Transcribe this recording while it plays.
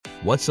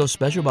What's so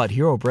special about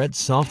Hero Bread's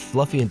soft,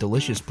 fluffy, and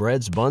delicious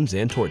breads, buns,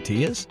 and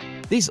tortillas?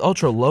 These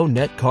ultra-low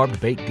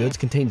net-carb baked goods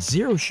contain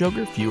zero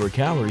sugar, fewer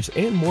calories,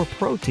 and more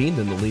protein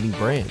than the leading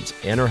brands,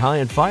 and are high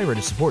in fiber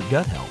to support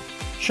gut health.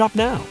 Shop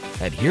now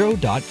at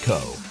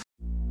Hero.co.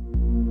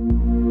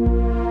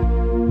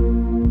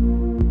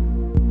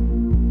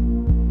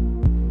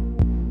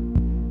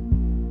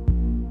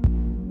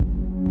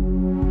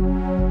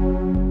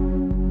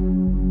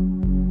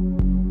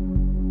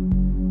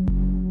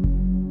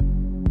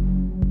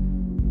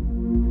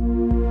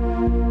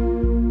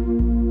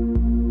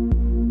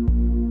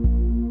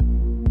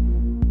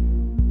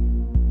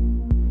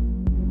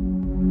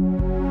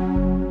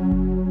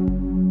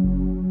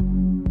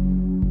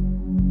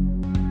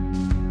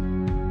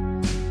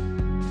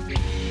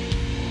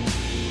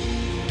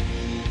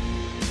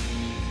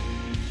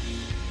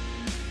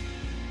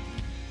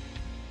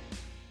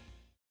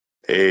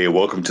 Hey,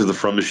 welcome to the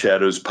From the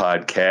Shadows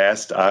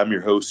podcast. I'm your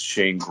host,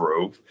 Shane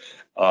Grove.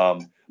 I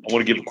want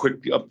to give a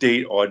quick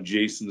update on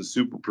Jason, the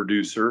super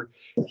producer.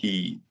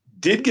 He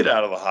did get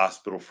out of the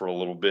hospital for a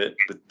little bit,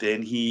 but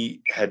then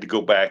he had to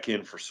go back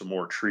in for some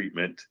more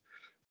treatment.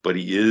 But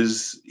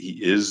he's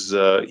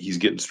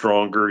getting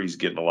stronger. He's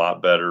getting a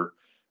lot better.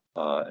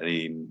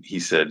 And he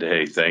said,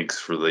 "Hey, thanks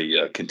for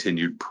the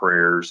continued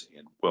prayers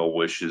and well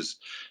wishes.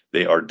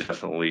 They are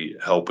definitely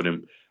helping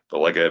him."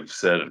 But like I've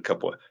said,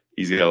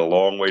 he's got a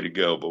long way to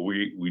go. But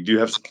we do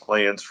have some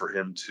plans for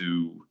him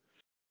to,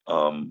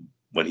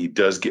 when he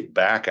does get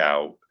back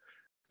out,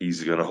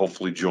 he's going to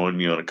hopefully join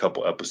me on a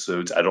couple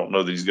episodes. I don't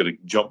know that he's going to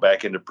jump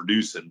back into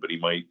producing, but he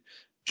might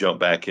jump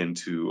back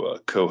into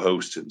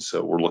co-hosting.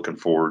 So we're looking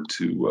forward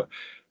to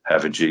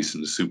having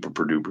Jason, the super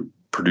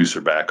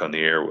producer, back on the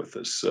air with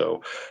us.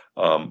 So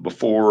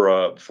before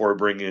I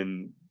bring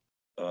in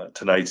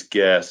tonight's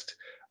guest,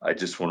 I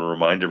just want to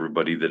remind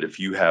everybody that if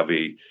you have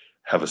a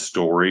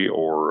story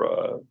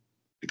or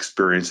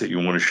experience that you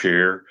want to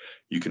share,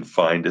 you can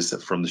find us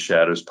at From the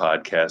Shadows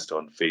Podcast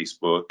on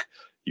Facebook.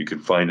 You can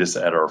find us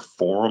at our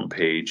forum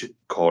page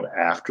called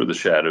After the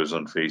Shadows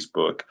on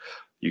Facebook.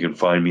 You can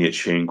find me at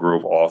Shane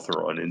Grove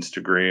Author on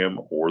Instagram,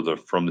 or the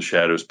From the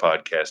Shadows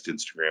Podcast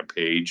Instagram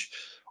page,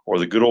 or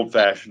the good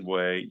old-fashioned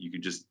way, you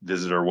can just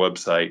visit our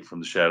website,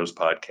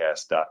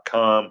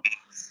 FromTheShadowsPodcast.com,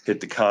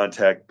 hit the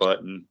contact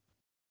button,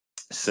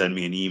 send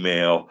me an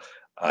email.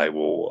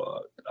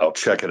 I'll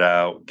check it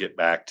out, get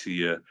back to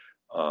you.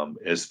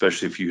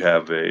 Especially if you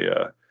have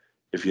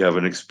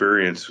an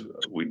experience,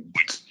 we'd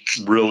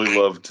really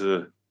love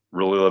to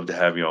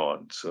have you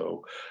on.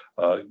 So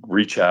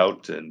reach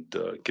out and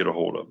get a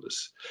hold of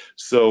us.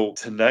 So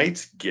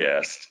tonight's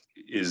guest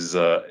is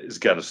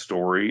got a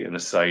story and a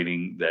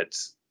sighting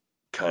that's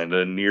kind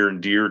of near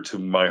and dear to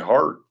my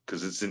heart,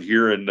 because it's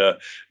here in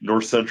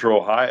north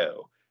central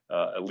Ohio.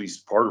 At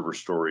least part of her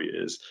story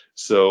is.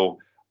 So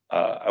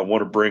I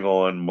want to bring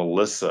on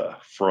Melissa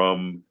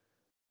from.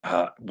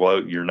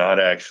 Well, you're not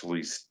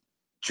actually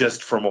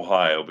just from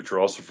Ohio, but you're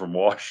also from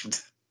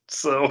Washington.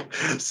 So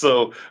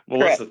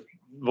Melissa, Correct.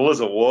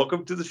 Melissa,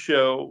 welcome to the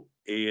show,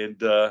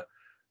 and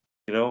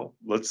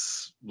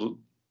let's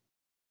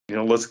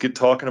get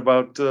talking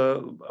about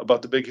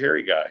the big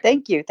hairy guy.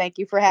 Thank you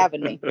for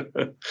having me.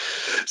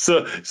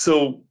 So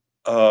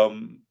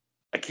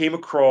I came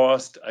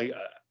across. I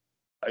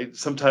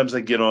sometimes I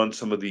get on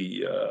some of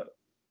the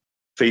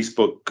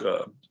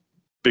Facebook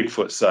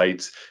Bigfoot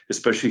sites,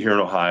 especially here in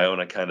Ohio,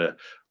 and I kind of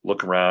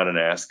look around and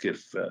ask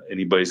if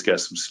anybody's got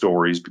some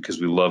stories,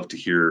 because we love to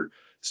hear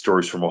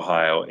stories from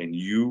Ohio. And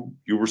you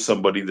were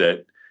somebody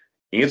that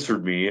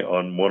answered me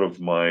on one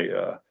of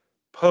my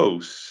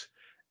posts,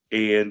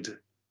 and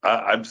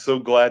I'm so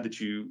glad that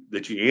you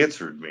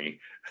answered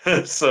me.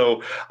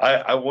 So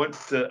I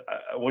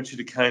want you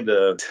to kind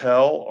of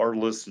tell our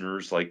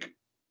listeners, like,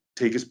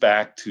 take us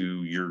back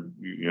to your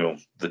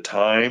the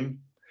time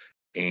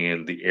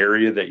and the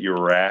area that you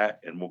were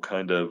at, and we'll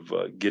kind of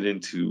get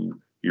into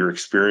your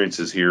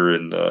experiences here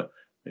in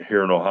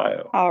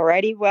Ohio.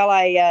 Alrighty. Well,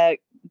 I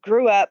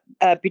grew up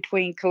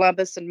between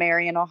Columbus and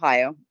Marion,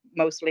 Ohio,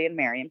 mostly in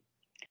Marion.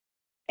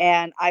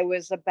 And I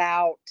was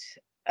about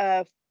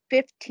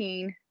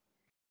 15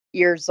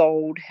 years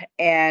old,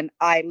 and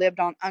I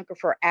lived on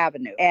Unkerfer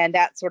Avenue. And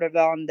that's sort of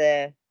on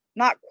the,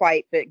 not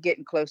quite, but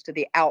getting close to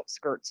the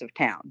outskirts of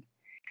town.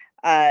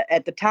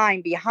 At the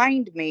time,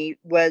 behind me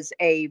was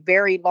a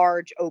very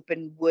large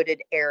open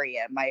wooded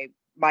area.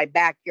 My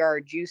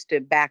backyard used to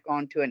back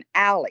onto an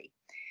alley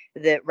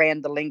that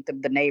ran the length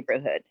of the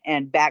neighborhood,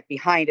 and back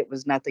behind it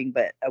was nothing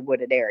but a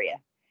wooded area.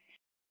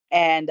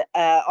 And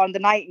on the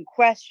night in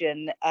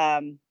question,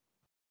 I'm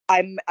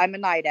a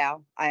night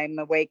owl. I'm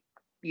awake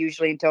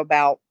usually until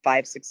about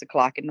 5, 6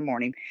 o'clock in the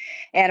morning.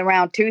 And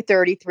around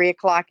 2:30, 3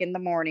 o'clock in the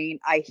morning,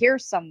 I hear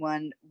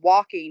someone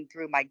walking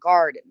through my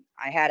garden.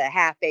 I had a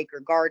half-acre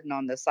garden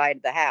on the side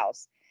of the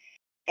house.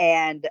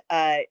 And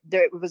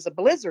there was a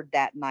blizzard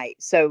that night.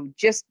 So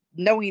just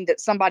knowing that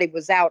somebody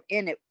was out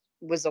in it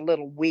was a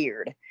little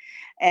weird.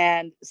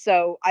 And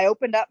so I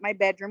opened up my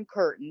bedroom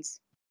curtains,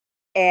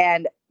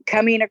 and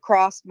coming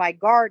across my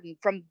garden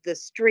from the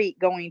street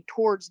going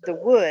towards the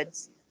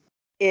woods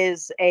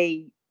is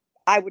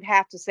I would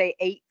have to say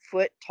 8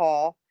 foot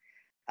tall.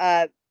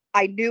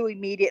 I knew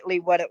immediately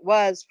what it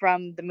was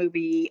from the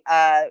movie,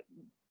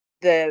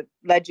 The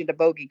Legend of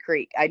Bogey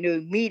Creek. I knew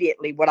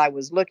immediately what I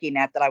was looking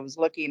at, that I was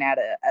looking at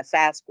a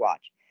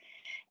Sasquatch.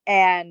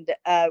 And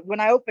when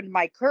I opened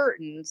my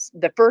curtains,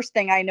 the first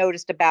thing I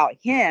noticed about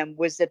him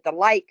was that the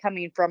light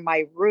coming from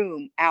my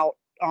room out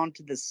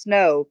onto the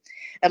snow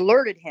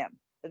alerted him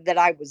that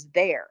I was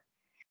there.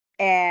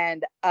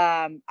 And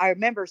I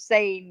remember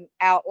saying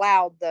out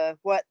loud the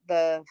 "what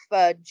the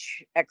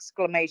fudge"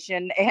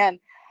 exclamation, and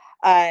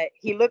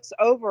he looks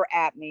over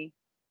at me,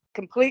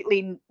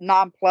 completely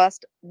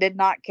nonplussed, did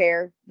not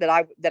care that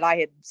I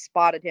had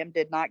spotted him,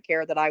 did not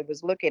care that I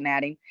was looking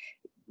at him,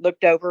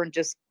 looked over and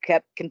just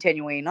kept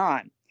continuing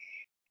on.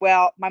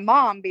 Well, my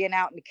mom, being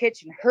out in the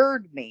kitchen,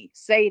 heard me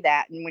say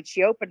that, and when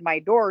she opened my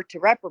door to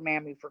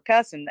reprimand me for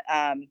cussing,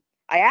 I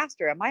asked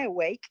her, "Am I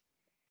awake?"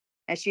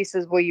 And she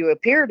says, "Well, you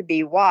appear to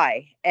be.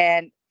 Why?"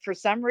 And for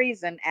some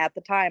reason at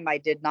the time, I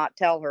did not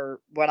tell her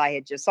what I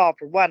had just saw.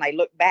 For one, I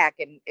looked back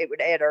and it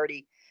had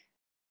already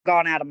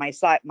gone out of my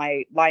sight,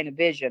 my line of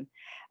vision.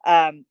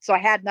 So I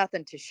had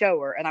nothing to show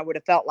her, and I would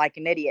have felt like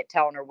an idiot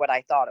telling her what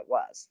I thought it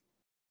was.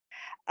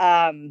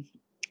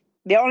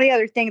 The only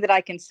other thing that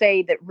I can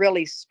say that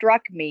really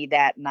struck me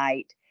that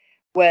night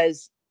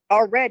was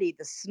already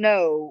the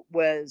snow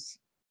was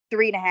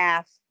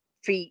 3.5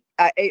 feet.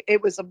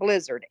 It was a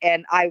blizzard,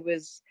 and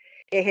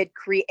it had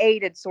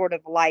created sort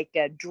of like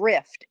a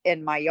drift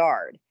in my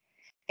yard.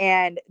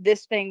 And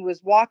this thing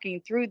was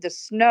walking through the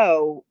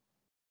snow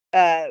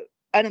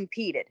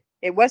unimpeded.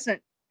 It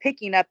wasn't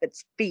picking up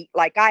its feet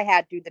like I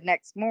had to the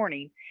next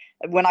morning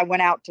when I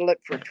went out to look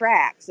for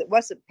tracks. It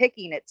wasn't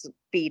picking its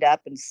feet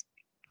up and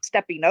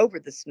stepping over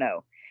the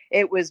snow.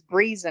 It was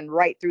breezing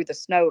right through the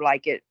snow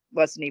like it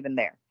wasn't even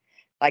there,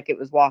 like it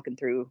was walking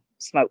through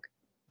smoke.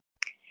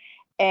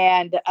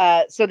 And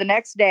so the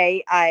next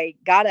day I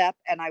got up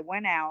and I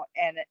went out,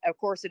 and of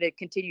course it had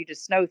continued to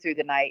snow through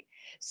the night.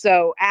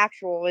 So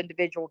actual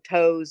individual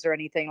toes or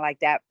anything like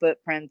that,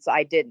 footprints,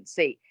 I didn't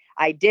see.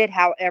 I did,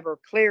 however,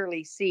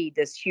 clearly see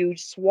this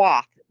huge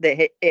swath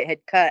that it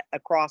had cut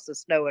across the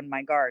snow in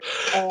my garden.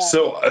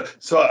 So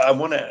I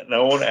want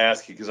to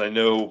ask you, because I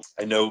know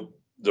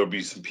there'll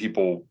be some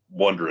people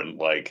wondering,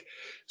 like,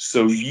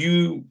 so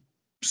you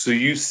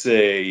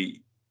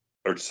say,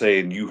 or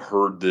saying you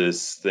heard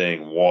this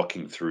thing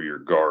walking through your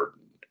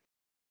garden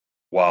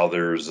while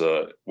there's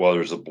a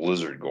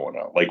blizzard going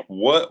on. Like,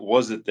 what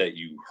was it that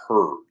you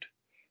heard?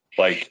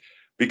 Like,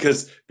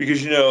 because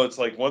it's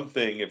like one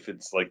thing if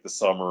it's like the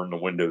summer and the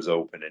window's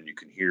open and you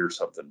can hear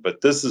something, but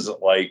this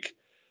isn't like,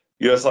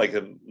 it's like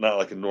not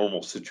like a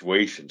normal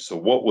situation. So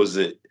what was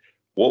it?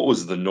 What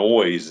was the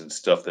noise and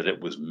stuff that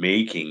it was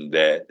making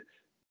that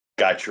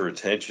got your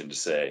attention to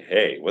say,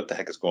 "Hey, what the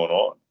heck is going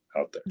on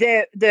out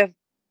there?" The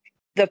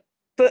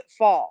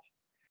footfall,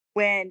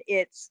 when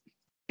its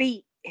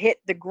feet hit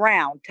the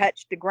ground,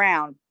 touched the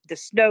ground, the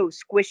snow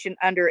squishing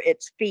under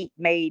its feet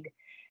made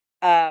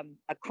a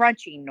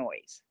crunching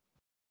noise.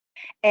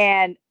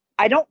 And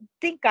I don't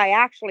think I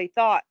actually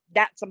thought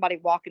that somebody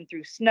walking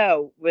through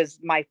snow was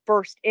my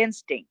first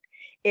instinct.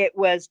 It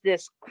was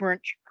this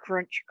crunch,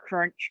 crunch,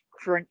 crunch,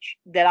 crunch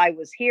that I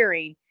was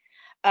hearing.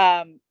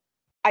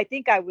 I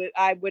think I would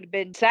have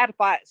been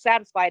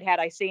satisfied had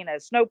I seen a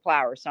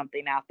snowplow or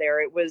something out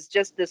there. It was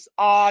just this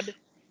odd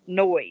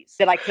noise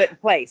that I couldn't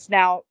place.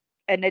 Now,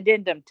 an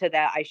addendum to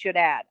that, I should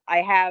add,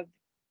 I have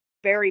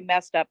very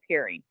messed up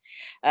hearing.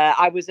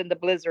 I was in the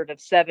blizzard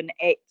of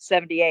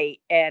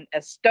 78, and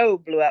a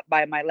stove blew up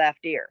by my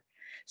left ear.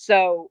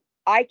 So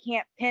I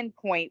can't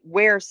pinpoint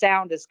where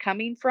sound is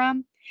coming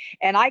from.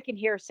 And I can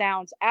hear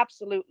sounds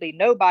absolutely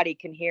nobody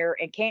can hear,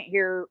 and can't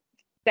hear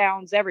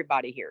sounds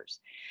everybody hears.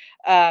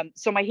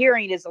 So my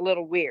hearing is a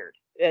little weird.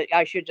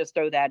 I should just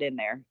throw that in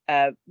there.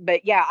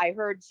 But yeah, I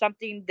heard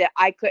something that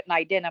I couldn't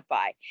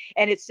identify.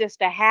 And it's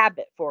just a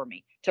habit for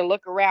me to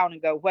look around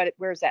and go,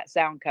 where's that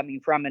sound coming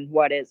from, and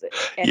what is it?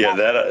 And yeah,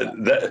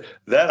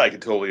 that I can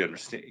totally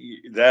understand.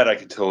 That I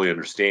can totally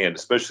understand,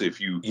 especially if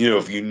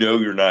if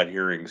you're not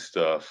hearing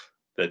stuff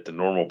that the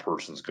normal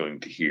person's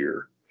going to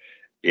hear,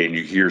 and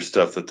you hear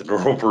stuff that the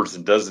normal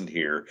person doesn't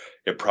hear.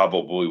 It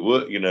probably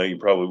would, you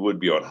probably would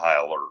be on high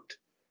alert.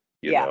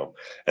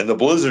 And the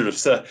blizzard of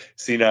stuff.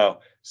 See now,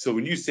 so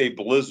when you say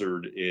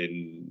blizzard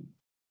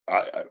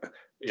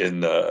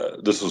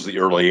this was the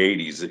early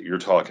 '80s that you're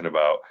talking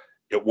about.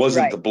 It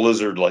wasn't right. The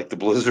blizzard like the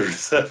blizzard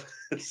of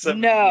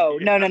No.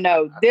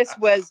 This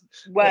was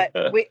what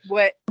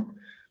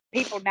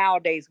people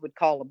nowadays would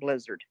call a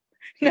blizzard.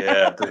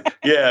 yeah.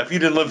 If you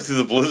didn't live through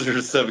the blizzard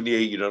of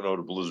 '78, you don't know what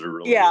a blizzard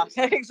really is.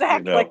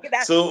 Exactly.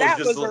 That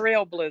was a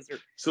real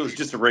blizzard. So it was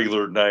just a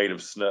regular night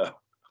of snow.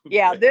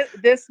 Yeah,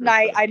 this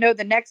night, I know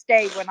the next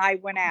day when I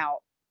went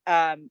out,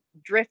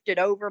 drifted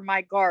over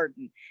my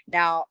garden.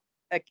 Now,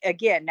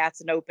 again, that's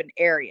an open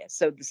area,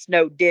 so the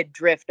snow did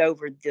drift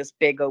over this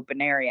big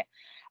open area.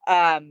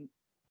 The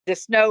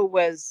snow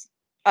was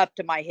up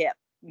to my hip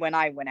when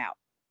I went out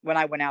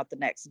the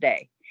next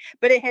day.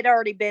 But it had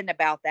already been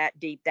about that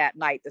deep that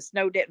night. The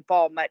snow didn't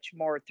fall much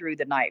more through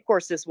the night. Of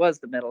course, this was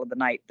the middle of the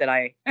night that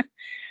I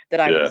that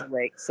I was Yeah.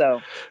 awake.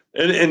 So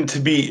And to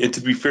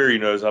be fair,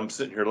 as I'm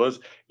sitting here, Liz,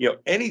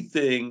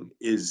 anything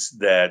is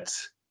that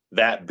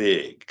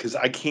big, because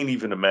I can't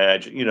even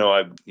imagine.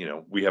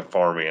 We have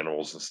farm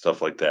animals and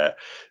stuff like that,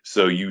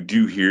 so you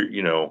do hear,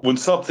 when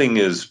something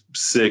is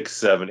 6,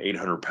 7,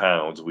 800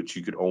 pounds, which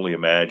you could only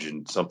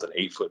imagine something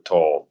 8 foot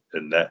tall,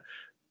 and that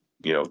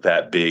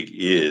that big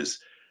is,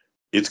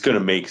 it's going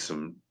to make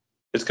some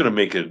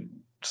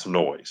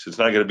noise. It's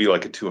not going to be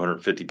like a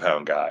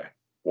 250-pound guy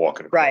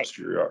walking right. across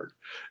your yard.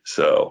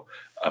 So,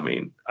 I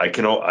mean, I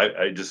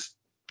just,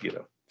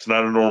 it's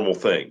not a normal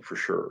thing for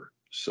sure.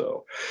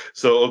 So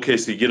okay.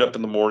 So you get up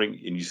in the morning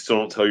and you still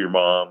don't tell your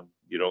mom.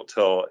 You don't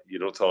tell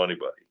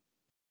anybody.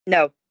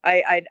 No,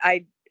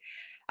 I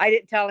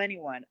didn't tell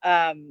anyone.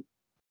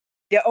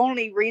 The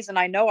only reason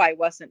I know I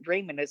wasn't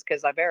dreaming is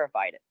because I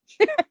verified it.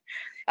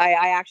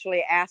 I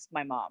actually asked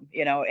my mom,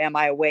 am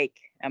I awake?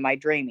 Am I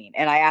dreaming?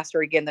 And I asked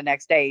her again the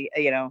next day,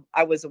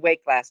 I was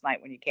awake last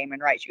night when you came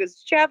in, right? She goes,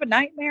 did you have a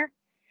nightmare?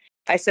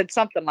 I said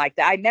something like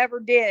that. I never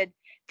did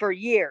for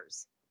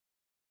years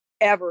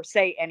ever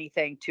say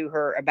anything to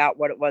her about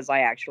what it was I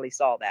actually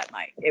saw that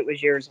night. It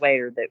was years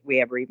later that we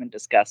ever even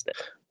discussed it.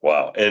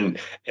 Wow. And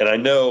I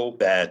know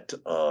that,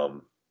 I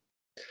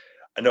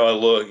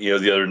look,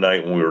 the other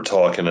night when we were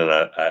talking, and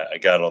I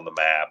got on the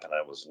map and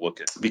I was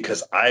looking,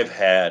 because I've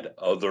had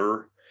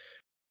other,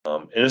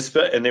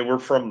 and they were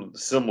from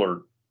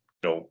similar,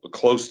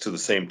 close to the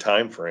same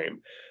time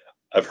frame.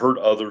 I've heard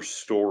other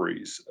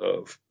stories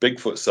of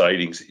Bigfoot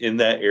sightings in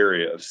that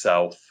area of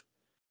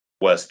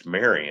Southwest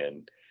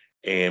Marion,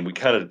 and we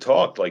kind of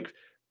talked, like,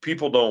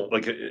 people don't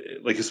like,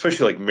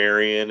 especially like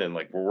Marion and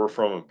like where we're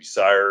from, and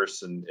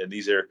Bucyrus, and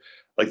these are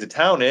like the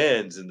town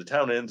ends, and the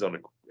town ends at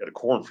a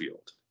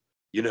cornfield.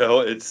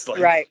 It's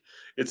like, Right.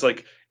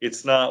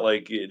 It's not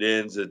like it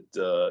ends at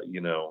the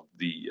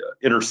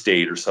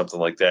interstate or something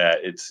like that.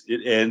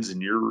 It ends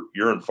and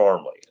you're in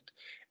farmland,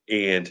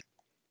 and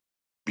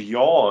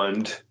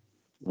beyond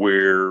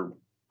where,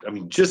 I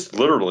mean, just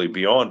literally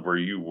beyond where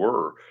you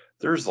were,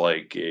 there's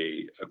like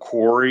a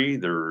quarry.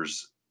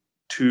 There's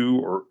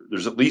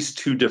at least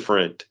two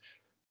different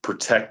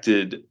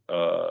protected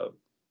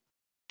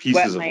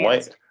pieces of Wetlands.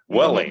 land,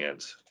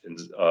 wetlands,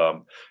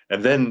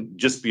 and then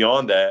just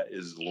beyond that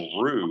is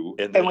LaRue,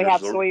 and then And we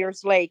there's have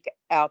Sawyer's Lake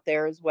out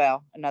there as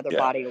well, another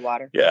body of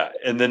water. Yeah,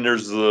 and then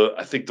there's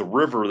I think the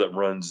river that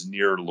runs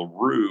near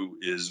LaRue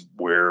is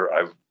where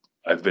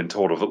I've been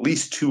told of at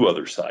least two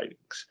other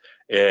sightings,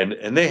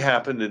 and they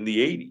happened in the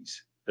 80s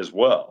as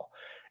well,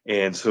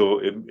 and so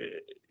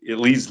it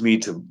leads me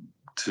to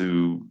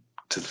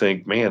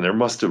think, man, there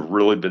must have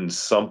really been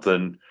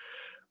something.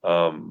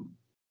 It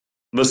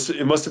must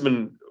have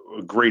been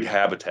a great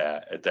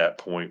habitat at that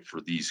point for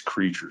these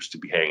creatures to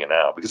be hanging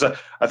out, because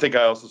I think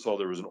I also saw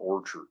there was an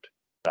orchard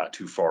not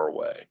too far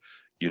away,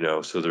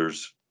 so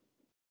there's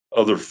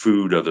other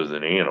food other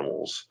than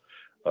animals,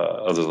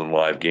 other than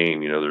live game.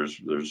 There's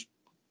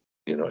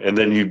and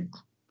then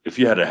if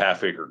you had a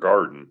half-acre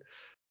garden,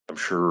 I'm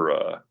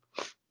sure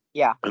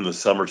in the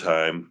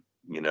summertime,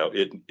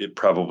 it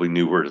probably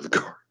knew where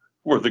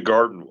the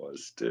garden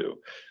was too.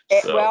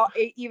 Well,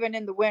 even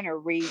in the winter,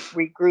 we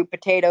grew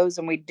potatoes,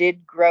 and we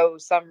did grow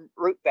some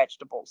root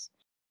vegetables,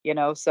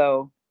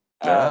 so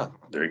there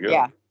you go.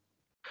 Yeah.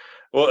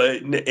 Well,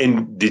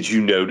 and did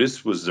you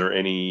notice, was there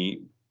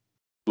any,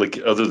 like,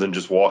 other than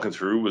just walking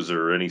through, was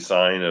there any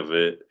sign of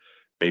it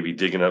maybe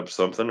digging up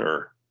something,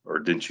 or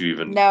didn't you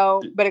even?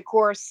 No, but of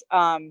course,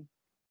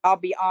 I'll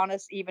be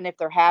honest, even if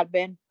there had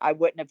been, I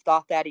wouldn't have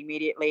thought that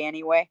immediately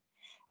anyway.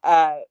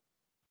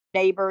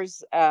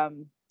 Neighbors,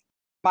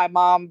 my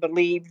mom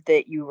believed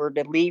that you were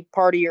to leave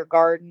part of your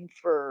garden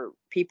for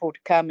people to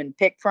come and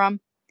pick from.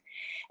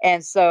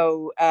 And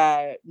so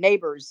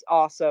neighbors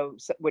also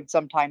would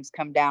sometimes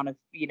come down if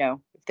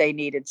they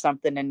needed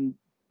something, and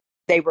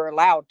they were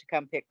allowed to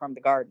come pick from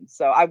the garden.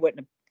 So I wouldn't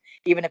have,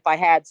 even if I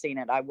had seen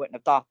it, I wouldn't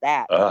have thought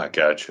that. I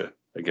gotcha.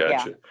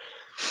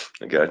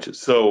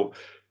 So,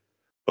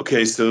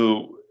 okay.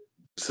 So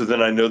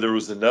then I know there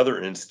was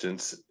another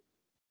instance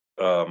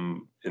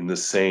in the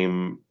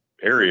same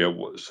area.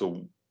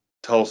 So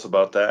tell us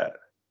about that.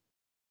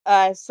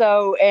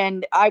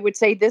 And I would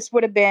say this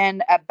would have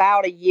been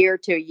about a year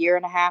to a year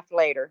and a half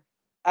later.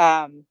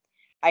 I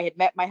had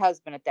met my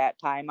husband at that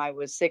time. I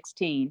was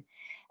 16,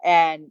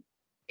 and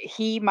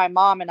my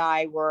mom and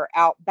I were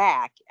out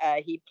back.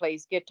 He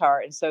plays guitar,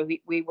 and so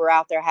we were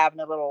out there having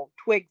a little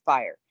twig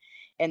fire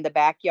in the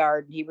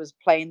backyard, and he was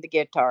playing the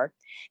guitar.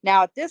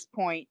 Now, at this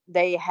point,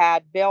 they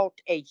had built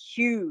a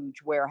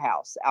huge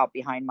warehouse out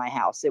behind my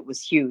house. It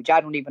was huge.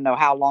 I don't even know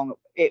how long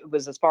it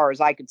was, as far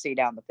as I could see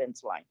down the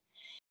fence line.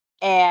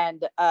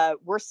 And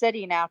we're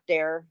sitting out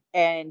there,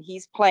 and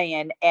he's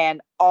playing,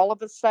 and all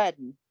of a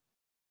sudden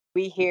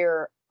we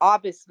hear,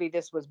 obviously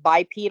this was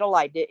bipedal.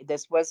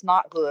 This was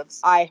not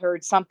hooves. I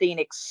heard something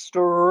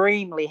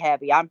extremely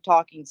heavy. I'm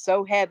talking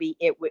so heavy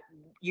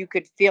you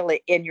could feel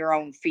it in your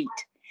own feet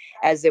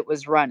as it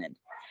was running.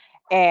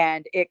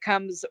 and it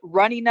comes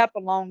running up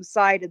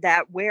alongside of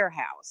that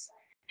warehouse.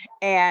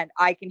 And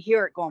I can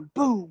hear it going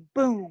boom,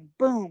 boom,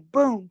 boom,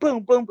 boom,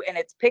 boom, boom. And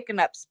it's picking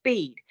up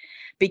speed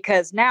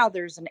because now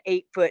there's an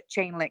 8-foot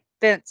chain link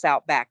fence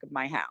out back of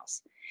my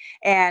house.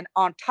 And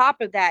on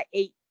top of that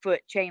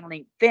 8-foot chain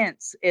link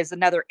fence is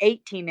another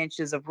 18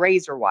 inches of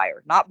razor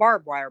wire, not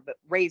barbed wire, but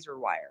razor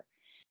wire.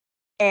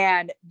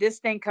 And this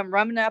thing come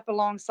running up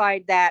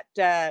alongside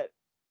that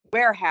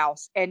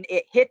warehouse, and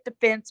it hit the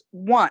fence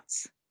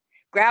once,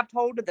 grabbed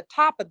hold of the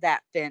top of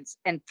that fence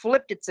and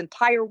flipped its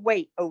entire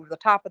weight over the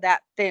top of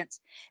that fence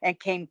and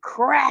came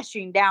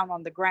crashing down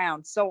on the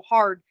ground so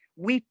hard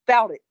we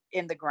felt it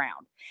in the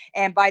ground.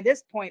 And by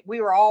this point, we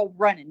were all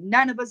running.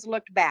 None of us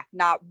looked back.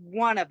 Not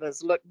one of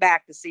us looked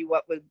back to see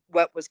what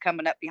was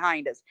coming up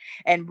behind us.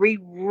 And we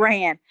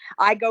ran.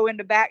 I go in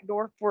the back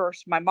door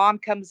first. My mom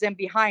comes in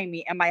behind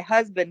me, and my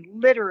husband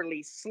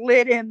literally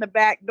slid in the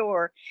back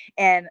door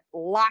and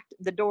locked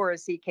the door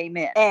as he came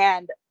in.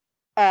 And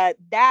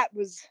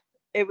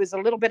it was a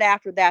little bit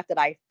after that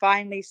I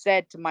finally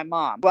said to my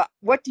mom, well,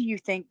 what do you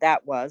think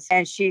that was?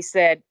 And she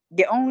said,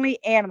 the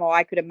only animal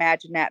I could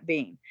imagine that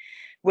being,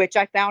 which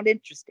I found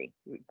interesting.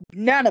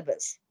 None of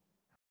us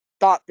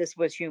thought this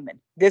was human.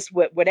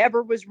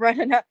 Whatever was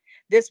running up,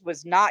 this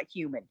was not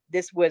human.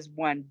 This was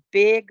one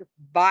big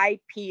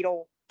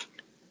bipedal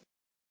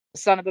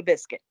son of a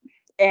biscuit.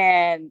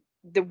 And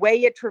the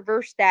way it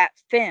traversed that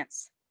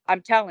fence,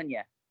 I'm telling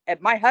you,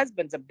 my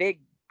husband's a big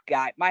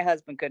guy. My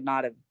husband could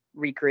not have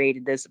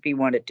recreated this if he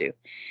wanted to.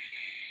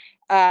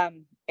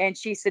 And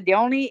she said the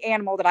only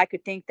animal that I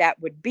could think that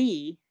would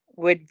be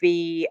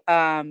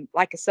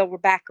like a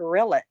silverback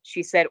gorilla,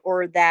 she said,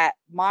 or that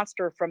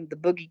monster from the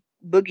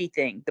boogie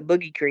thing, the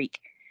Boogie Creek.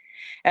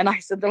 And I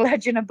said, the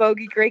Legend of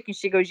Bogey Creek. And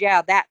she goes,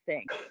 yeah, that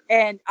thing.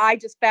 And I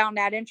just found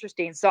that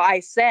interesting. So I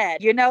said,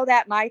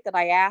 that night that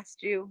I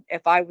asked you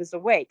if I was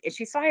awake? And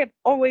she said, I have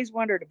always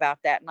wondered about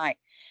that night.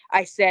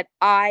 I said,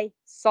 I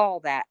saw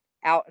that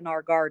out in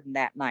our garden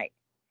that night.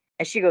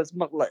 And she goes,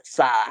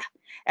 Melissa.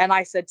 And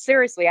I said,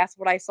 seriously, that's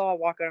what I saw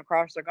walking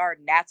across the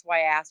garden. That's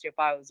why I asked you if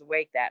I was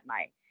awake that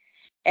night.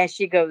 And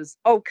she goes,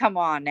 oh, come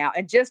on now.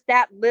 And just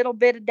that little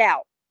bit of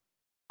doubt,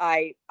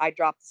 I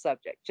dropped the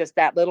subject. Just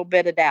that little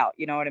bit of doubt.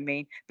 You know what I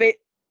mean? But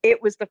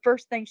it was the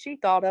first thing she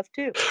thought of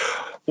too.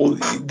 Well,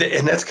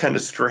 and that's kind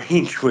of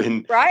strange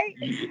when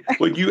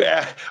you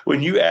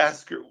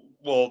ask her,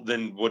 well,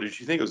 then what did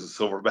she think? It was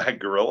a silverback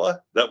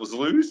gorilla that was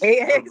loose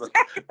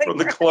exactly. from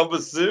the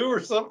Columbus Zoo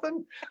or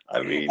something?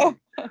 I mean,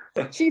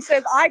 she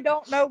says, I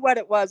don't know what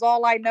it was.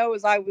 All I know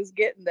is I was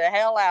getting the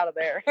hell out of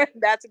there.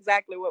 That's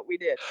exactly what we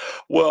did.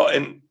 Well,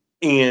 and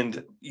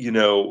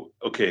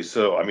okay,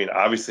 so I mean,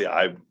 obviously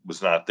I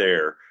was not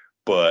there,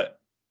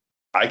 but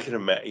I can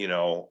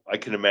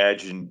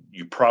imagine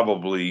you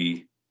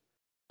probably,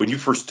 when you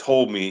first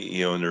told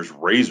me, and there's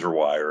razor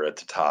wire at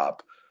the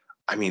top,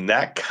 I mean,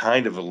 that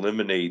kind of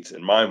eliminates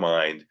in my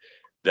mind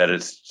that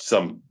it's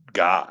some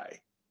guy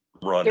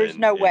running. There's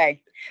no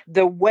way.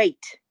 The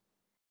weight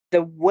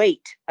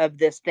of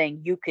this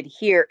thing, you could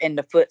hear in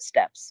the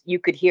footsteps. You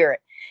could hear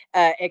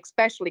it,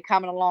 especially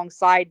coming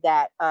alongside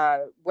that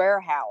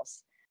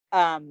warehouse.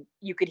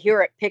 You could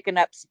hear it picking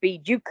up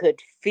speed. You could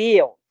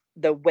feel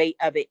the weight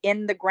of it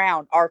in the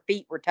ground. Our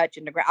feet were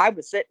touching the ground. I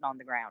was sitting on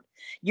the ground.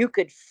 You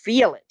could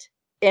feel it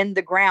in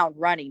the ground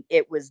running.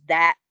 It was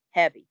that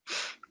heavy.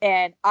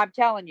 And I'm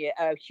telling you,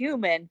 a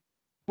human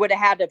would have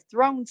had to have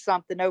thrown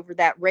something over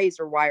that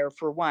razor wire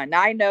for one.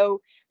 Now, I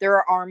know there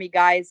are Army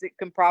guys that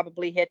can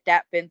probably hit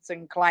that fence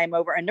and climb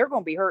over, and they're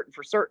going to be hurting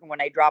for certain when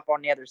they drop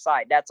on the other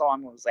side. That's all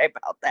I'm going to say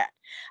about that.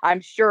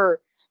 I'm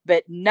sure,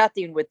 but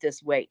nothing with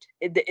this weight.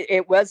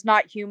 It was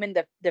not human.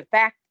 The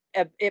fact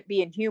of it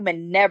being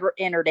human never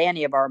entered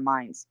any of our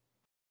minds.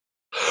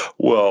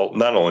 Well,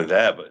 not only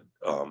that, but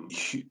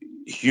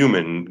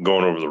human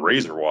going over the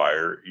razor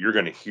wire, you're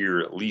going to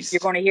hear at least. You're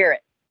going to hear it.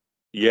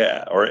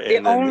 Yeah.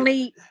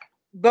 Only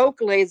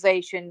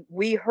vocalization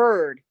we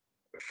heard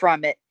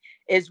from it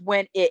is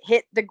when it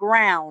hit the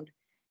ground.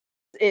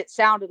 It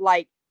sounded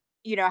like,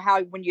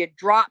 how when you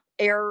drop,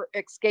 air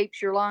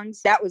escapes your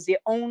lungs. That was the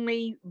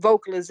only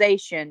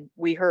vocalization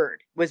we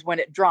heard, was when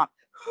it dropped.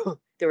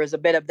 There was a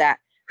bit of that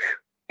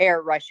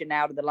air rushing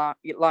out of the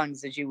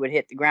lungs as you would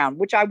hit the ground,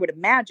 which I would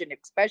imagine,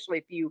 especially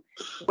if you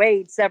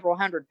weighed several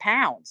hundred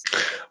pounds.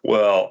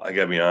 Well, I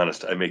gotta be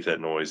honest, I make that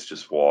noise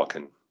just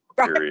walking.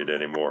 Period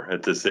anymore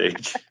at this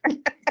age.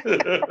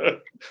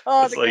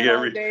 Oh, the good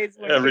old days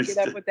when you could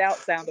get up without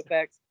sound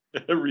effects.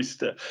 Every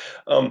step.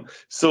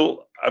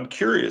 So I'm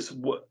curious.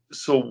 What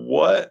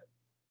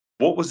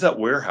was that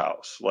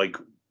warehouse like?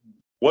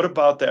 What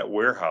about that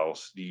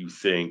warehouse do you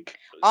think?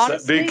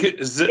 Honestly,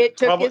 it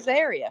took his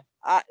area.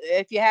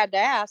 If you had to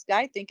ask,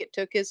 I think it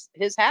took his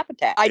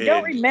habitat. I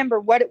don't remember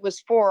what it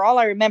was for. All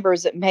I remember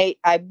is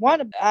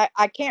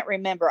I can't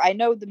remember. I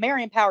know the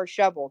Marion Power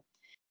shovel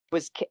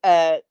was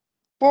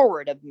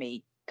forward of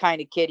me,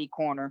 kind of kitty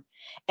corner.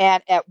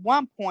 And at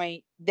one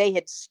point, they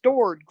had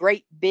stored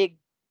great big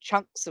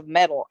chunks of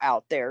metal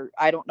out there.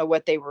 I don't know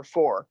what they were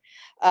for.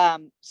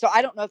 So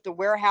I don't know if the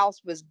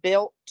warehouse was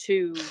built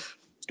to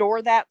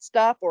store that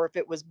stuff or if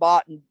it was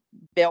bought and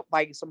built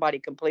by somebody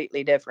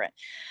completely different.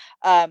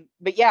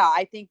 But yeah,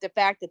 I think the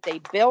fact that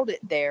they built it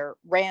there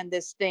ran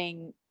this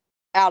thing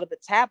out of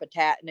its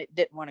habitat and it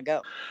didn't want to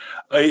go.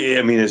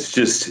 I mean, it's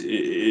just,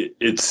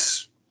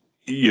 it's,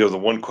 the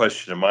one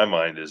question in my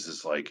mind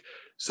is like,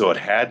 so it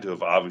had to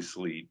have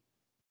obviously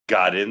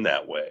got in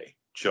that way,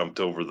 jumped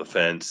over the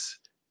fence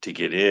to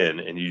get in,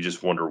 and you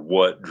just wonder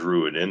what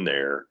drew it in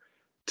there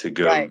to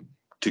go Right.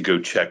 to go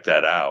check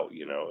that out,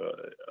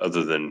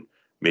 other than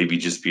maybe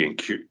just being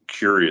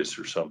curious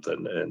or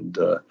something, and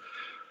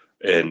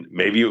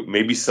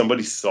maybe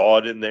somebody saw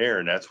it in there,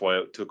 and that's why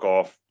it took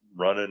off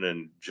running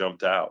and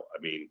jumped out.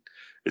 I mean,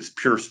 it's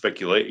pure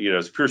speculation.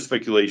 It's pure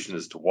speculation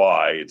as to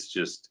why. It's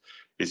just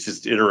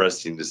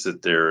interesting to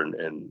sit there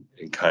and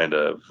kind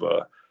of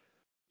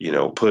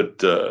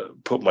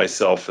put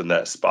myself in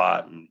that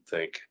spot and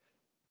think,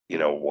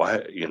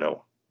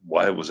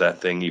 why was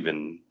that thing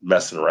even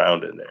messing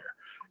around in there?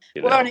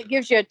 Well, and it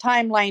gives you a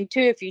timeline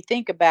too, if you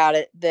think about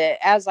it, that,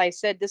 as I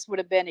said, this would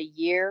have been a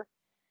year,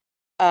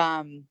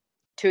 to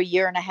a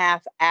year and a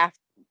half after,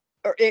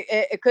 or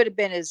it could have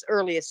been as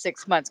early as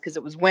 6 months because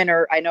it was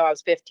winter. I know I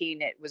was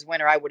 15. It was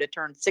winter. I would have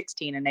turned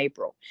 16 in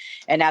April.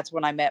 And that's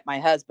when I met my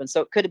husband.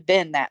 So it could have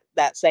been that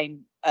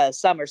same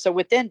summer. So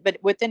within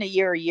a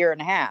year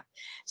and a half.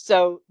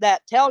 So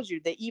that tells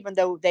you that even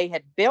though they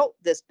had built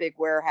this big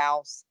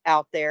warehouse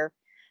out there,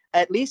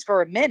 at least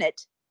for a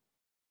minute,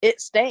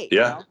 it stayed.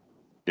 Yeah.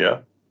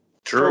 Yeah.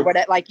 True.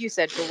 Like you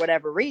said, for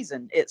whatever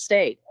reason, it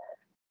stayed.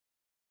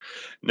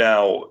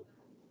 Now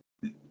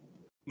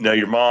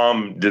your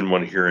mom didn't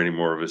want to hear any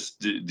more of us.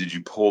 Did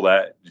you pull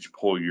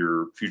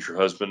your future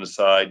husband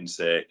aside and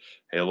say,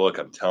 "Hey, look,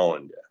 I'm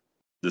telling you,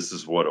 this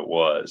is what it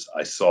was.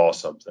 I saw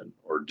something,"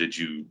 or did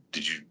you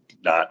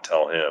not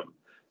tell him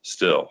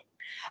still?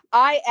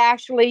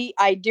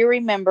 I do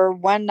remember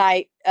one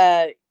night,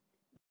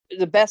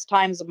 the best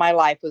times of my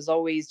life was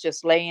always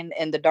just laying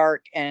in the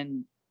dark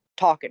and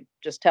talking,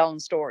 just telling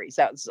stories.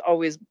 That was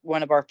always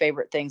one of our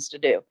favorite things to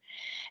do.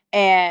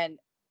 And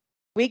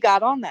we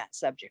got on that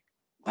subject.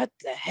 What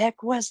the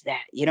heck was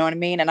that? You know what I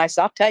mean? And I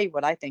said, I'll tell you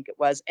what I think it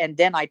was. And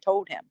then I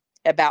told him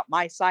about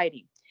my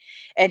sighting.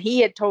 And he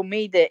had told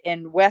me that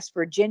in West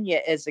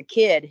Virginia as a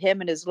kid, him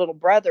and his little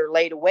brother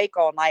laid awake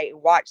all night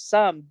and watched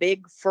some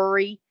big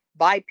furry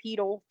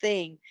bipedal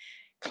thing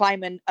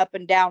climbing up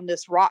and down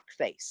this rock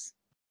face,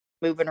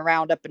 moving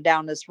around up and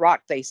down this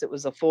rock face. It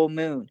was a full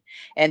moon.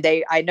 And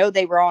I know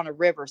they were on a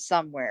river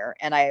somewhere.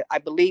 And I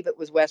believe it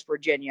was West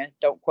Virginia.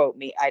 Don't quote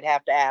me. I'd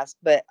have to ask,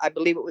 but I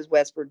believe it was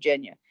West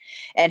Virginia.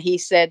 And he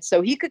said,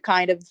 so he could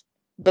kind of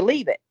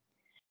believe it.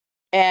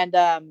 And,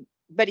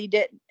 but he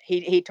didn't.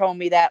 He told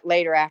me that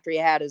later after he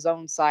had his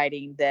own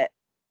sighting that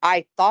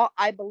I thought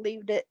I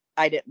believed it.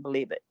 I didn't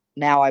believe it.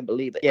 Now I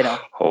believe it.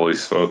 Holy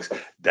smokes.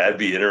 That'd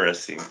be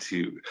interesting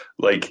too.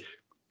 Like,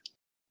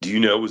 do you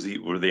know,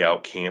 were they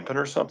out camping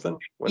or something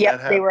when that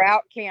happened? They were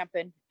out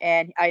camping,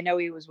 and I know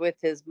he was with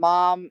his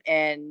mom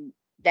and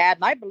dad,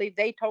 and I believe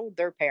they told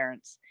their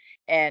parents,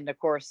 and of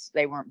course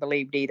they weren't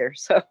believed either.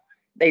 So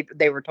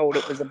they were told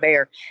it was a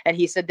bear, and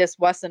he said this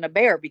wasn't a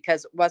bear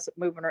because it wasn't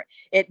moving.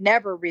 It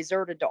never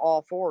resorted to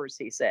all fours.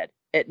 He said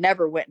it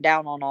never went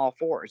down on all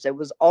fours. It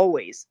was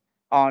always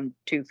on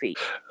 2 feet.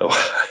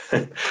 Oh,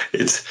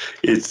 it's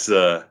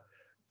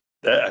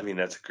I mean,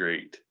 that's a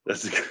great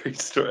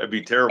story. It'd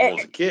be terrible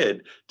as a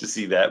kid to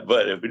see that,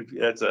 but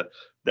that's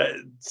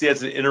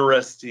an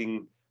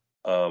interesting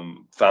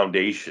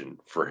foundation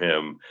for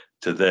him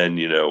to then,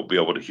 be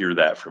able to hear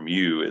that from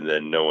you, and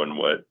then knowing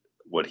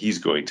what he's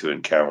going to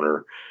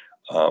encounter.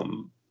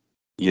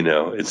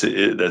 That's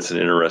an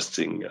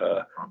interesting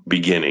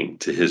beginning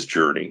to his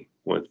journey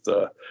with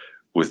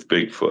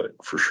Bigfoot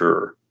for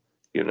sure.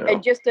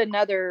 And just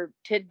another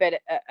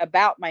tidbit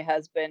about my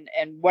husband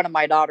and one of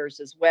my daughters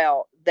as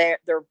well. They're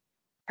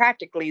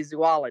practically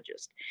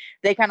zoologists.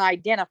 They can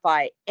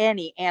identify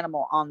any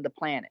animal on the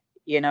planet.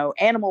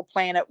 Animal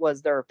Planet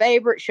was their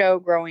favorite show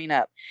growing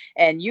up.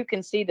 And you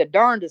can see the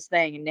darndest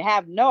thing and you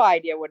have no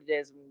idea what it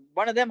is.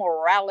 One of them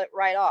will rattle it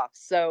right off.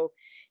 So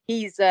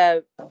he's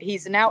an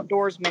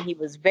outdoorsman. He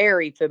was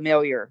very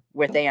familiar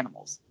with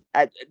animals.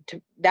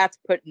 That's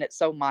putting it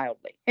so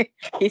mildly.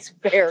 He's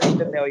very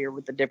familiar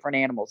with the different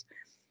animals.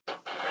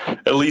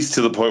 At least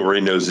to the point where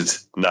he knows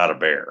it's not a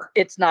bear.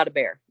 It's not a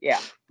bear. Yeah.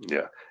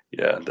 Yeah.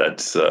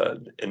 That's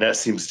and that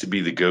seems to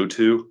be the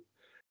go-to.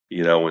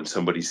 When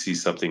somebody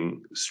sees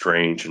something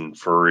strange and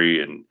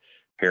furry and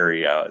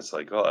hairy out, it's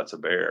like, oh, that's a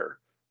bear.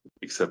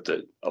 Except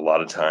that a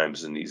lot of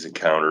times in these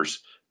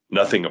encounters,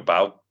 nothing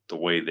about the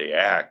way they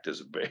act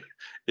is a bear.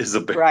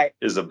 Right.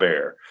 Is a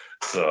bear.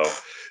 So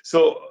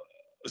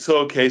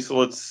okay.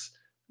 So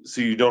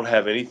you don't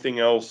have anything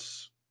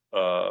else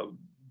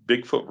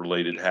Bigfoot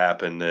related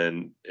happen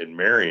then in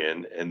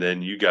Marion, and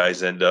then you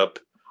guys end up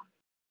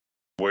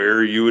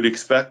where you would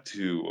expect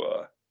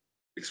to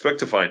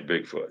find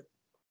Bigfoot.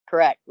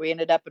 Correct. We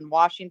ended up in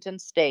Washington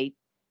State.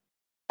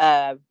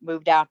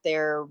 Moved out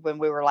there when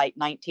we were like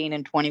 19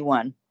 and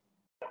 21.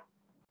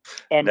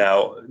 And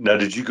now,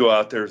 did you go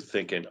out there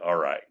thinking, all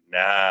right,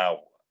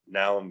 now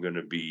now I'm going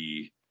to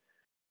be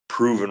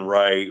proven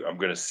right. I'm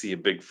going to see a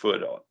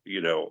Bigfoot,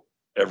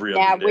 every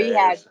other Now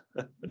day.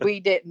 we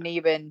didn't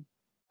even,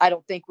 I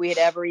don't think we had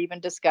ever even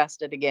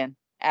discussed it again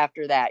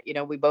after that.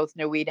 We both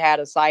knew we'd had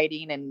a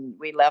sighting and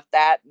we left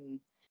that. And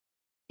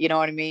you know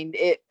what I mean?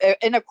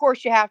 And of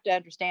course you have to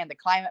understand the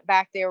climate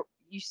back there.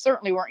 You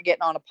certainly weren't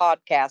getting on a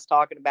podcast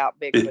talking about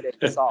Bigfoot if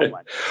you saw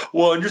one.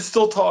 Well, and you're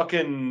still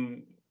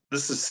talking,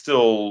 this is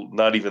still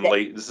not even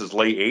late. This is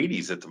late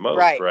 80s at the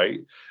most,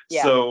 right?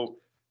 Yeah. So,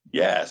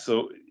 yeah.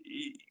 So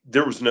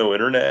there was no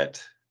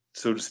internet,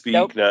 so to speak,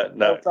 Nope.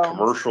 not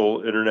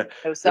commercial internet.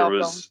 No cell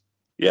phones.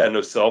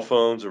 No cell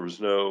phones. There was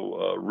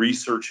no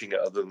researching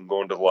other than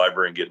going to the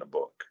library and getting a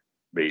book,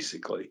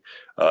 basically.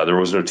 There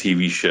was no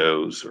TV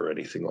shows or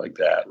anything like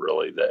that,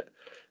 really, that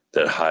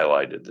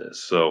highlighted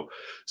this. So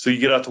you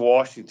get out to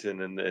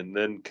Washington and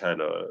then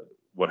kind of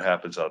what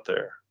happens out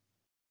there.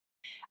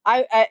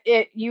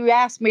 You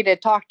asked me to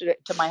talk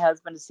to my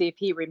husband to see if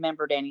he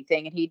remembered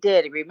anything, and he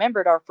did. He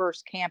remembered our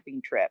first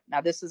camping trip.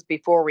 Now, this is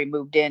before we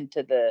moved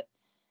into the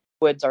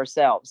woods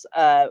ourselves.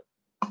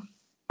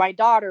 My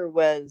daughter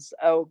was,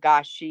 oh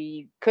gosh,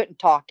 she couldn't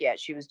talk yet.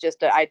 She was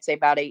just, I'd say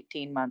about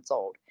 18 months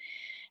old.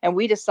 And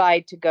we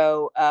decided to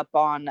go up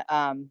on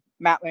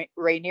Mount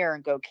Rainier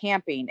and go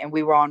camping. And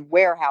we were on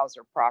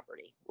Weyerhaeuser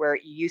property where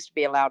you used to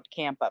be allowed to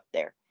camp up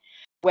there.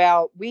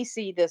 Well, we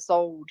see this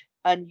old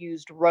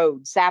unused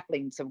road.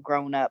 Saplings have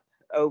grown up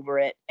over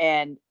it.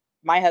 And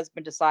my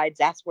husband decides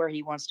that's where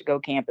he wants to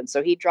go camping.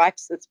 So he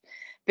drives this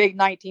big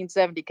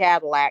 1970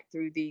 Cadillac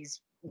through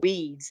these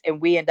weeds,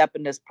 and we end up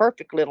in this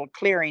perfect little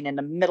clearing in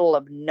the middle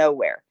of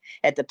nowhere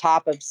at the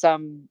top of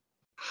some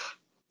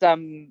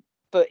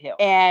foothill.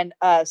 And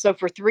so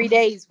for 3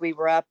 days we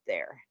were up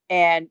there.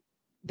 And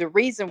the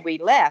reason we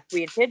left,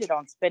 we intended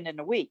on spending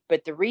a week,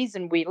 but the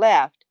reason we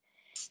left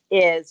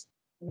is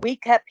we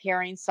kept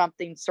hearing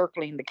something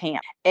circling the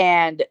camp.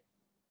 And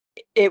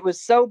it was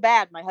so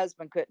bad my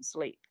husband couldn't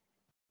sleep,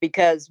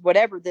 because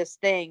whatever this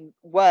thing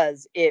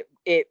was, it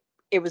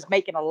was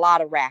making a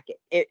lot of racket.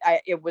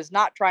 It was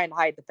not trying to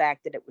hide the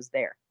fact that it was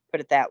there,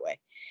 put it that way.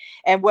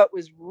 And what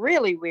was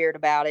really weird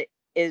about it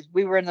is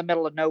we were in the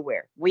middle of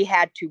nowhere. We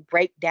had to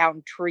break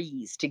down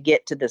trees to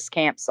get to this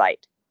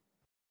campsite.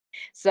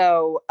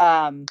 So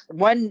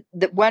one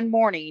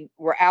morning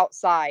we're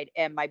outside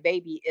and my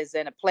baby is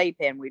in a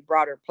playpen. We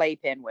brought her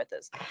playpen with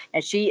us,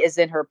 and she is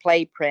in her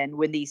playpen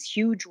when these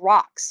huge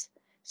rocks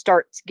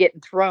starts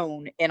getting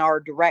thrown in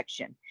our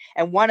direction.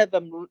 And one of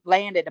them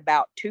landed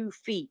about 2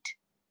 feet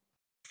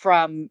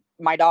from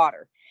my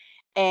daughter.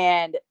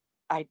 And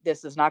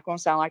this is not going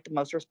to sound like the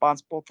most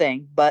responsible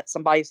thing, but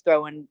somebody's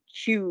throwing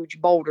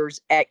huge boulders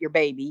at your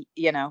baby.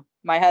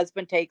 My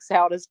husband takes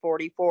out his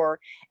 44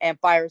 and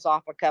fires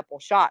off a couple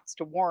shots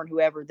to warn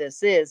whoever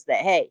this is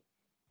that, hey,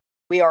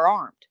 we are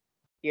armed.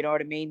 You know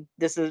what I mean?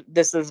 This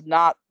is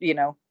not,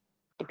 the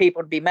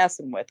people to be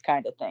messing with,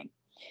 kind of thing.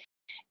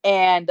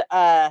 And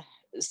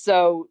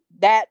so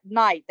that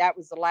night, that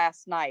was the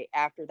last night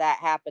after that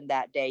happened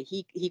that day.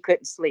 He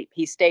couldn't sleep.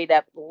 He stayed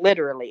up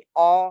literally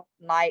all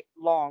night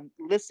long,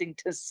 listening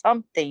to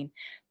something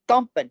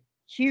thumping,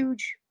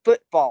 huge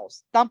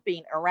footfalls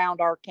thumping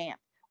around our camp.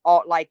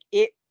 All like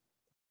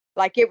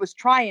it was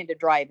trying to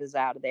drive us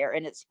out of there,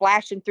 and it's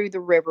splashing through the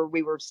river.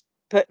 We were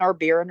putting our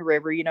beer in the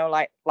river,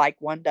 like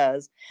one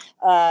does,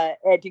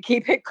 and to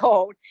keep it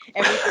cold.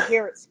 And we could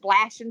hear it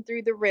splashing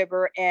through the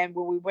river. And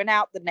when we went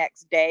out the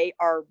next day,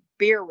 our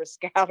beer was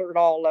scattered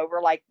all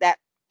over, like that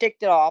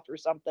ticked it off or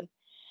something.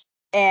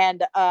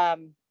 And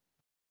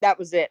that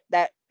was it.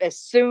 That as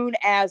soon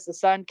as the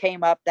sun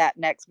came up that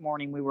next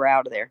morning, we were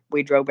out of there.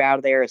 We drove out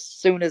of there as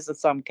soon as the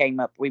sun came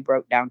up. We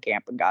broke down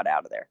camp and got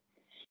out of there.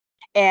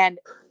 And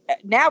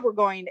now we're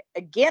going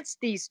against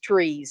these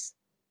trees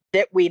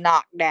that we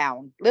knocked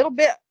down. A little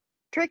bit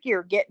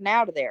trickier getting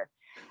out of there.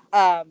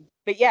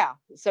 But yeah,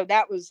 so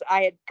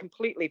I had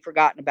completely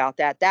forgotten about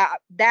that.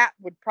 That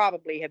would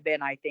probably have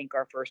been, I think,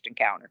 our first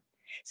encounter.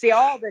 See,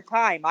 all the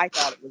time I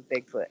thought it was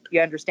Bigfoot.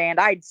 You understand?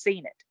 I'd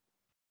seen it.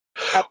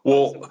 Up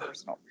close and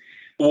personal.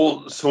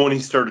 Well, so when he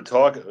started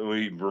talking,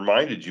 we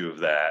reminded you of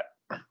that.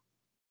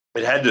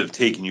 It had to have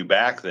taken you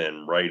back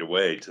then right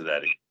away to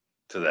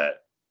that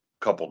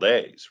couple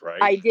days, right?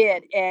 I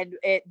did, and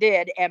it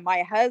did. And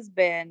my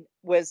husband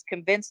was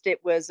convinced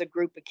it was a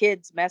group of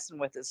kids messing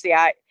with us. See,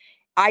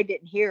 I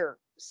didn't hear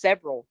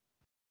several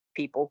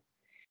people.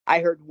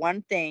 I heard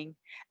one thing.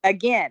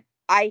 Again,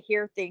 I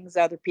hear things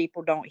other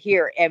people don't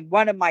hear. And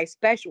one of my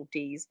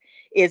specialties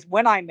is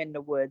when I'm in the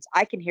woods,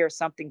 I can hear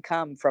something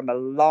come from a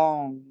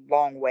long,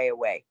 long way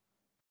away.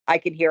 I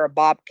can hear a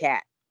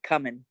bobcat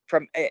coming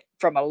from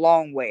a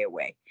long way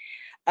away.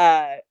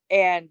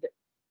 And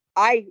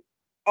I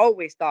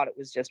always thought it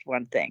was just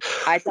one thing.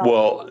 I thought it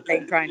was one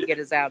thing trying to get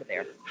us out of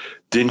there.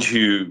 Didn't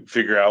you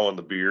figure out when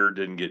the beer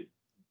didn't get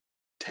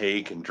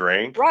take and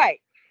drank? Right.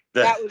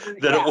 That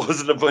it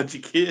wasn't a bunch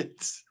of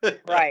kids.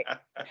 Right.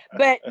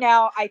 But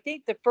now I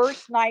think the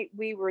first night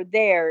we were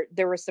there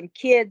were some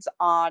kids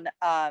on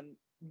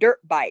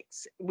dirt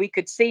bikes. We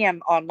could see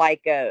them on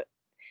like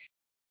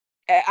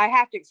I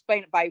have to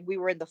explain it by we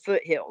were in the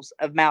foothills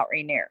of Mount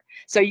Rainier.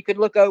 So you could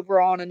look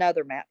over on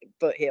another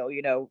foothill,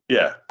 Yeah,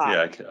 top.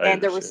 yeah, I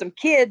And there were understand. some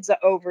kids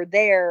over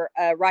there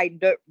riding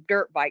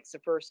dirt bikes the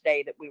first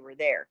day that we were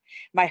there.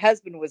 My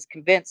husband was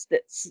convinced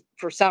that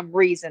for some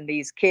reason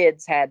these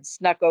kids had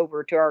snuck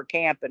over to our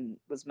camp and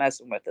was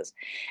messing with us.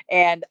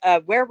 And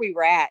where we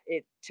were at,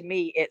 to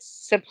me, it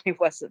simply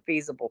wasn't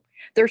feasible.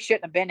 There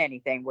shouldn't have been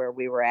anything where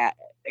we were at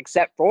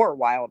except for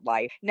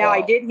wildlife. Now, I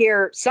Wow. did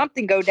hear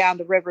something go down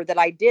the river that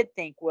I did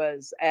think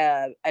was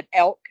an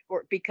elk,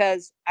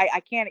 because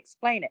I can't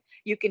explain it.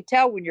 You can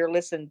tell when you're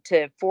listening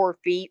to 4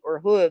 feet or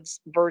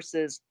hooves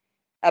versus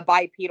a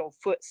bipedal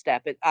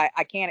footstep.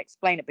 I can't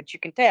explain it, but you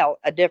can tell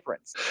a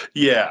difference.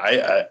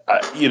 Yeah,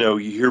 you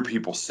hear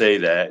people say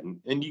that,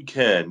 and you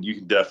can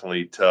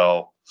definitely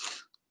tell,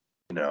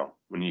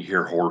 when you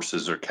hear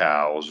horses or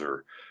cows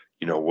or,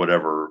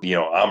 whatever,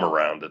 I'm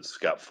around that's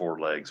got 4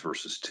 legs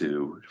versus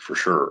 2 for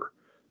sure.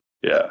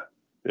 Yeah.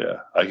 Yeah.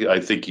 I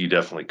think you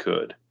definitely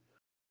could.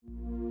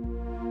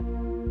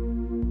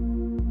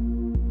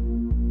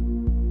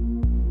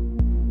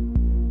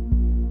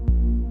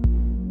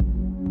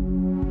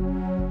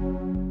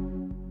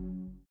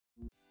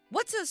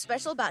 What's so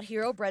special about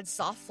Hero Bread's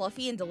soft,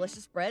 fluffy, and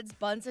delicious breads,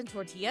 buns, and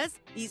tortillas?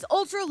 These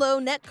ultra-low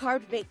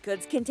net-carb baked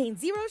goods contain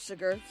 0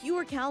 sugar,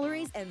 fewer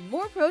calories, and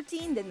more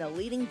protein than the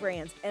leading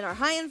brands, and are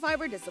high in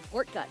fiber to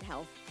support gut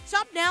health.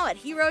 Shop now at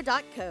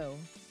hero.co.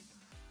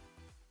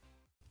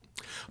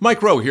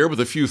 Mike Rowe here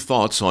with a few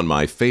thoughts on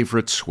my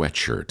favorite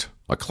sweatshirt.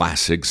 A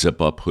classic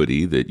zip-up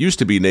hoodie that used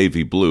to be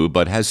navy blue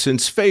but has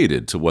since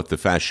faded to what the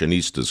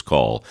fashionistas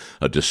call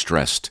a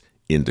distressed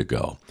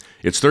indigo.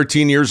 It's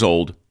 13 years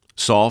old,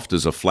 soft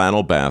as a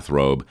flannel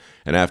bathrobe,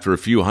 and after a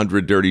few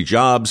hundred dirty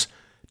jobs,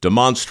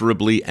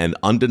 demonstrably and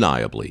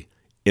undeniably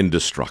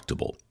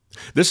indestructible.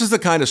 This is the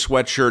kind of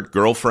sweatshirt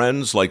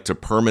girlfriends like to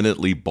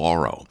permanently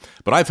borrow,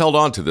 but I've held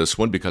on to this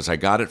one because I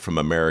got it from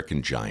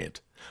American Giant.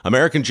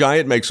 American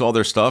Giant makes all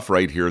their stuff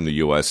right here in the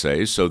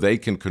USA so they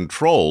can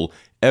control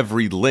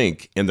every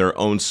link in their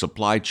own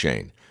supply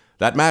chain.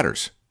 That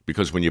matters.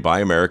 Because when you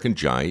buy American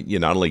Giant, you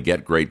not only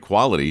get great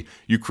quality,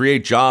 you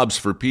create jobs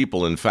for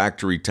people in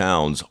factory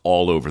towns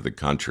all over the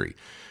country.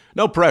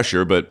 No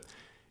pressure, but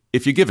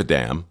if you give a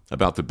damn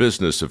about the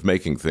business of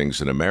making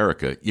things in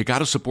America, you got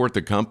to support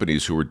the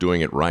companies who are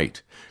doing it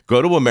right.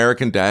 Go to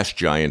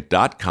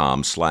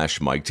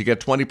american-giant.com/Mike to get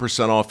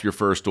 20% off your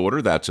first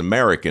order. That's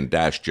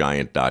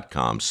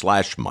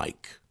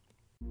american-giant.com/Mike.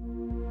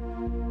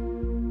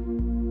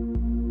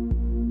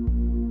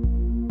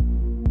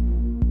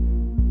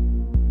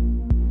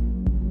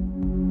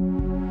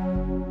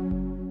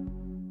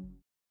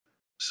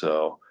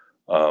 So,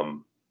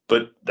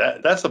 but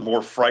that's a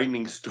more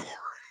frightening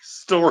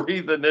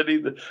story than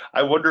anything.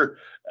 I wonder.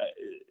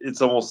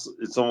 It's almost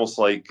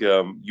like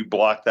you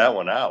blocked that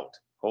one out.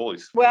 Holy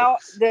smokes. Well,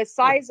 the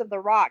size of the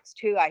rocks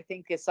too, I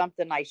think, is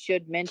something I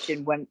should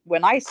mention.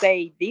 When I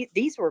say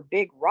these were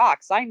big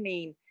rocks, I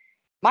mean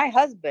my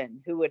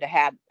husband, who would have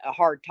had a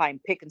hard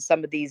time picking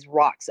some of these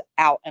rocks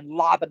out and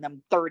lobbing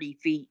them 30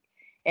 feet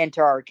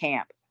into our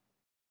camp,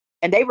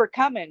 and they were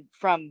coming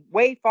from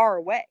way far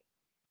away.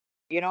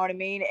 You know what I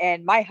mean?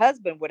 And my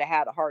husband would have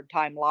had a hard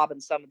time lobbing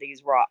some of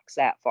these rocks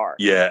that far.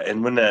 Yeah,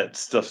 and when that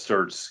stuff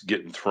starts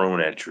getting thrown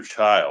at your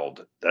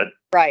child, that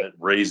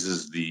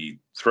raises the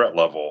threat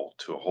level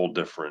to a whole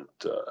different,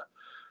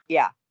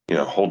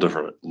 whole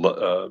different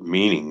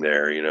meaning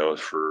there.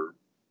 For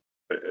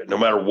no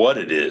matter what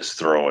it is,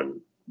 throwing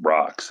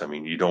rocks. I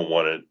mean, you don't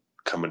want it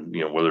coming,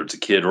 whether it's a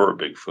kid or a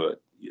Bigfoot.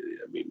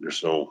 I mean,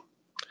 there's no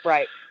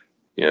right.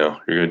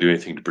 You're going to do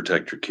anything to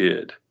protect your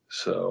kid.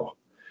 So.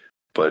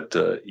 But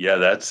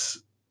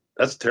that's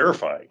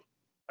terrifying.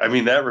 I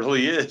mean, that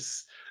really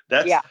is.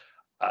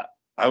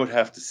 I would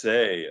have to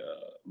say,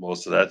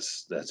 Melissa,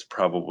 that's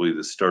probably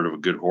the start of a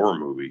good horror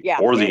movie,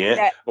 or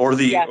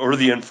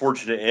the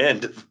unfortunate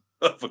end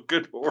of a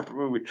good horror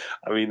movie.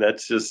 I mean,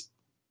 that's just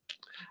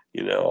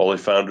all they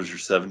found was your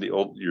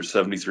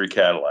 73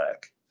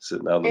 Cadillac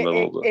sitting out in the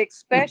middle of the.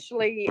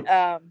 Especially,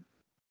 I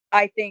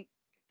think.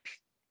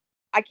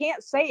 I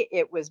can't say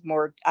it was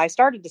more. I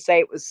started to say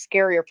it was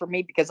scarier for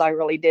me because I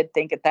really did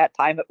think at that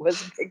time it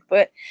was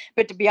Bigfoot.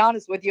 But to be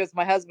honest with you, it was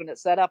my husband that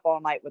sat up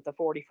all night with the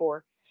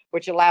 44,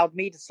 which allowed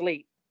me to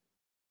sleep.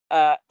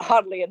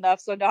 Oddly enough,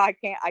 so no, I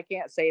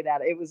can't say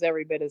that. It was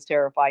every bit as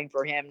terrifying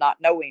for him,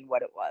 not knowing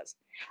what it was.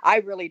 I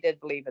really did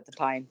believe at the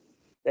time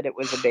that it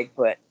was a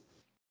Bigfoot.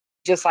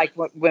 Just like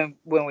when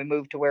we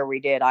moved to where we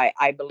did,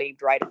 I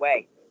believed right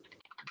away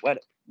what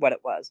it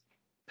was.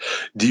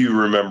 Do you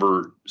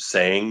remember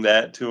saying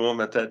that to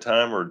him at that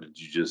time, or did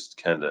you just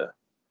kind of?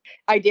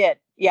 I did.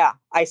 Yeah.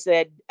 I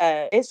said,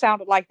 it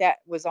sounded like that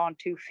was on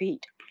 2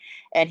 feet.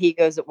 And he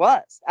goes, it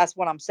was. That's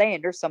what I'm saying.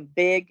 There's some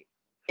big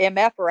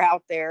MFer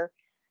out there.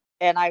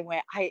 And I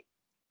went, I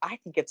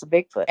think it's a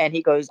Bigfoot. And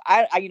he goes,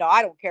 I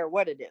don't care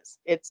what it is.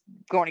 It's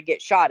going to get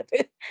shot if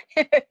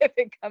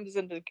it comes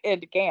into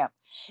camp.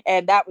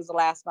 And that was the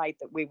last night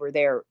that we were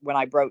there when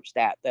I broached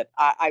that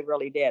I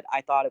really did.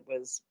 I thought it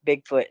was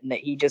Bigfoot and that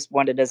he just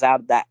wanted us out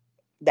of that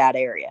that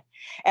area.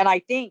 And I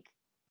think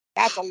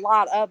that's a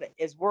lot of it,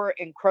 is we're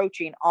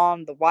encroaching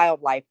on the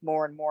wildlife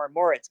more and more and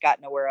more. It's got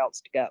nowhere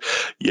else to go.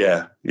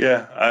 Yeah,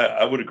 yeah,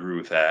 I would agree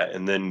with that.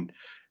 And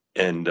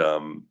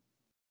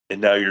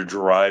now you're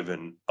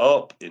driving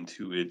up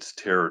into its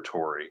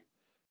territory,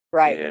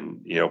 Right.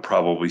 and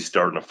probably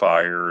starting a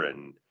fire,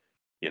 and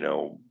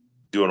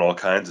doing all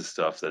kinds of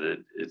stuff that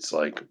it's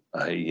like,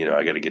 I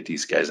got to get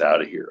these guys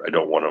out of here. I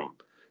don't want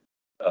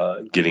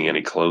them getting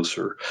any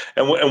closer.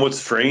 And what's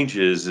strange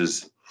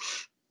is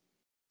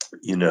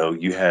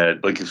you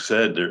had, like you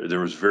said, there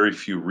was very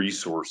few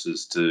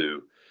resources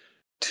to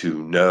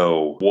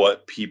know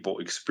what people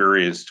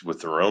experienced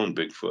with their own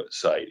Bigfoot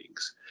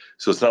sightings.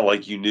 So it's not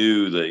like you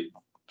knew that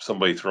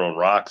somebody throwing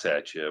rocks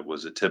at you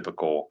was a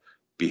typical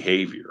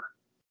behavior.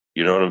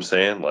 You know what I'm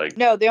saying?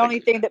 No, the only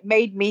thing that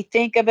made me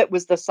think of it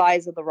was the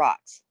size of the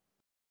rocks.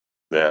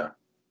 Yeah.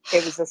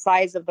 It was the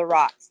size of the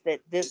rocks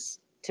that this,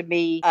 to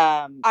me,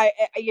 my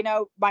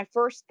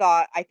first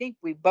thought, I think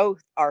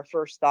our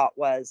first thought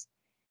was,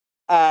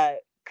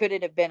 could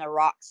it have been a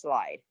rock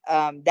slide?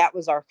 That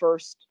was our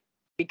first,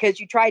 because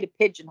you try to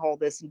pigeonhole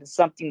this into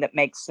something that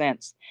makes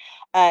sense,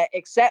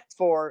 except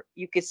for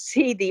you could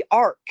see the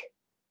arc.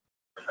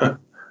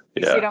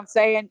 You see what I'm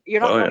saying?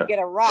 You're not going to get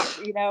a rock.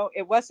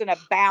 It wasn't a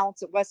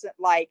bounce. It wasn't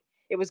like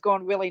it was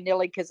going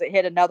willy-nilly because it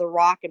hit another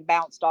rock and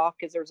bounced off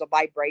because there's a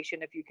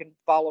vibration, if you can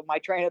follow my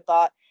train of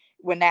thought.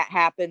 When that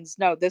happens,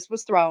 no, this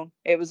was thrown.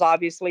 It was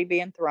obviously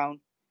being thrown.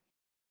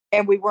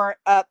 And we weren't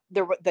up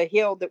the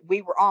hill that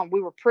we were on.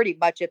 We were pretty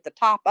much at the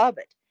top of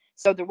it.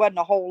 So there wasn't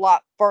a whole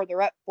lot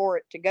further up for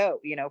it to go,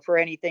 for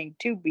anything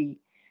to be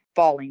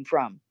falling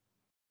from.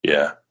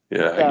 Yeah.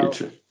 Yeah.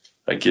 So,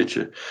 I get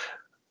you.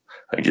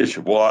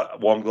 Well,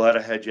 I'm glad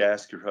I had you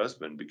ask your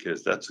husband,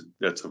 because that's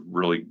a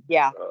really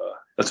great.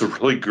 It's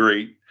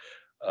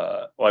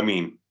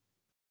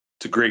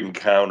a great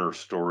encounter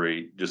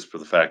story, just for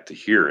the fact to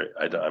hear it.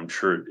 I'm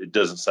sure it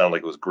doesn't sound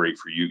like it was great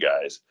for you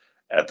guys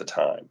at the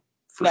time,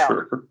 for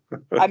sure.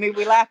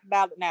 We laugh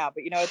about it now,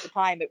 but at the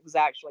time it was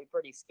actually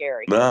pretty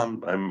scary. No,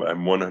 I'm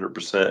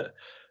 100%.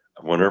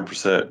 I'm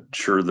 100%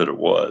 sure that it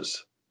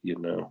was.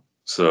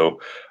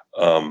 So,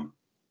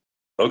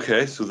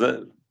 okay. So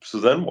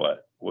then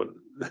what? What?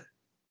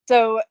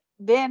 So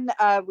then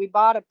we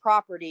bought a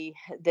property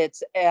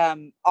that's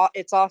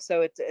it's at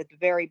the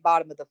very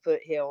bottom of the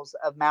foothills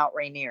of Mount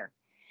Rainier,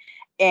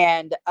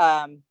 and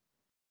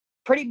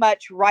pretty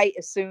much right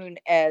as soon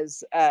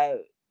as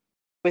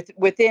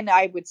within,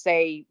 I would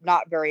say,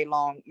 not very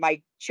long,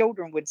 my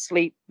children would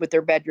sleep with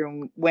their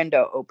bedroom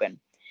window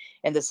open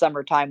in the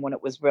summertime when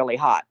it was really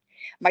hot.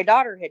 My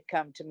daughter had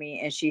come to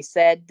me and she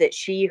said that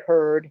she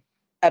heard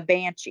a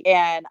banshee.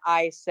 And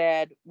I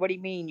said, "What do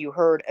you mean you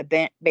heard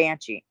a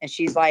banshee?" And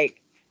she's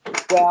like,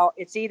 "Well,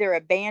 it's either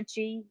a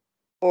banshee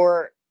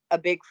or a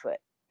Bigfoot."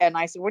 And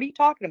I said, "What are you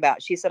talking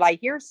about?" She said, "I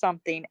hear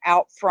something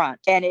out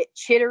front and it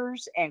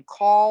chitters and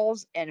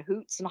calls and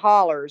hoots and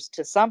hollers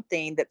to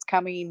something that's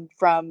coming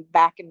from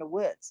back in the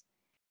woods.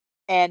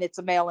 And it's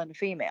a male and a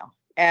female."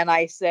 And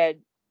I said,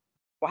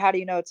 "Well, how do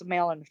you know it's a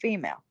male and a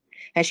female?"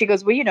 And she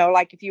goes, "Well,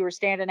 like if you were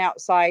standing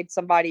outside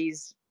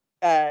somebody's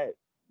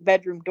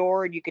bedroom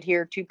door and you could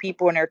hear two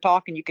people in there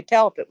talking, you could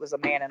tell if it was a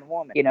man and a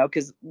woman,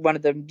 because one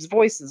of them's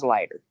voice is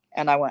lighter."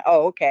 And I went,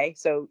 "Oh, okay.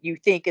 So you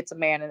think it's a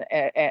man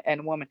and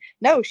a woman?"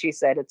 "No," she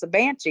said, "it's a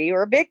banshee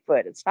or a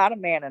Bigfoot. It's not a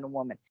man and a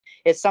woman.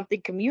 It's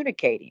something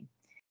communicating."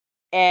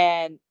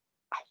 And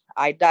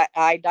I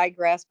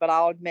digress, but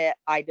I'll admit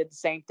I did the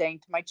same thing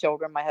to my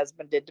children. My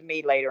husband did to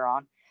me later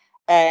on.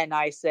 And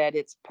I said,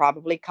 "It's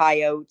probably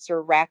coyotes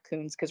or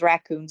raccoons, because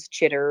raccoons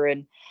chitter."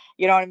 And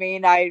you know what I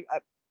mean? I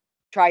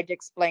tried to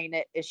explain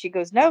it. And she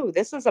goes, "No,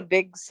 this is a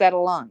big set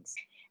of lungs."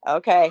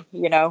 Okay,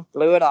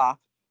 blew it off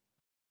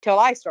till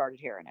I started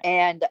hearing it.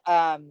 And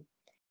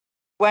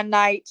one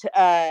night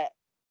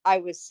I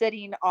was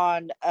sitting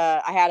on,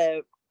 I had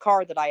a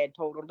car that I had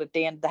totaled at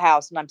the end of the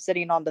house, and I'm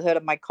sitting on the hood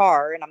of my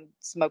car and I'm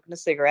smoking a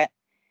cigarette.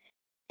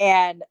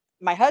 And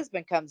my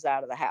husband comes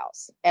out of the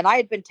house, and I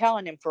had been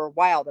telling him for a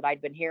while that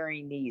I'd been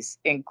hearing these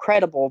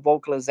incredible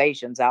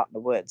vocalizations out in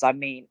the woods.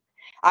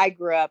 I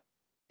grew up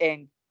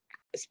in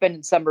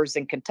spending summers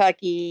in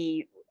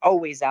Kentucky,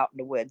 always out in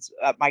the woods.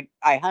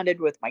 I hunted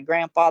with my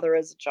grandfather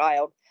as a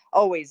child,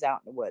 always out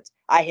in the woods.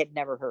 I had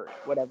never heard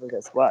whatever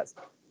this was.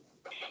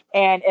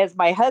 And as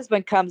my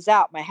husband comes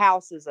out, my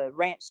house is a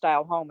ranch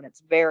style home and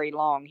it's very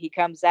long. He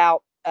comes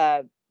out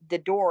the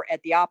door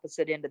at the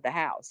opposite end of the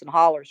house and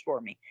hollers for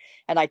me.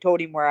 And I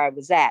told him where I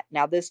was at.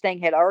 Now, this thing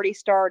had already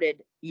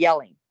started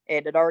yelling.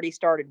 It had already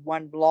started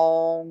one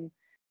long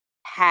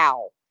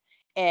howl.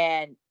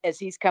 And as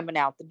he's coming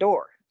out the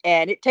door,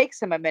 and it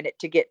takes him a minute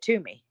to get to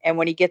me. And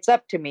when he gets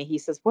up to me, he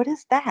says, "What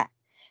is that?"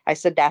 I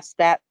said, "That's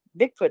that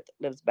Bigfoot that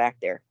lives back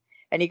there."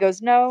 And he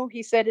goes, "No,"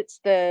 he said, "it's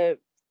the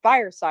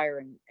fire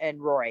siren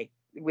in Roy.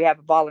 We have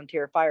a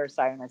volunteer fire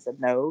siren." I said,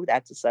 "No,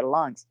 that's a set of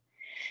lungs."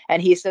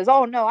 And he says,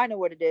 "Oh, no, I know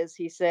what it is."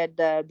 He said,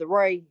 "The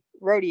Roy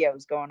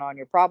rodeo's going on.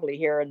 You're probably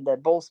hearing the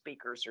bull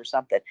speakers or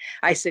something."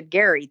 I said,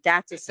 "Gary,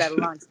 that's a set of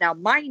lungs." Now,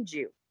 mind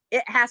you,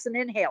 it hasn't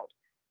inhaled.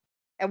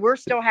 And we're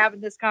still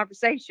having this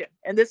conversation.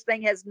 And this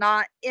thing has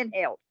not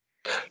inhaled.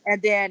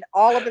 And then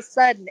all of a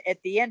sudden,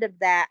 at the end of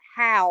that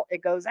howl,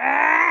 it goes,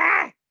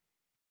 ah,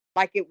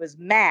 like it was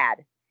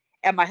mad.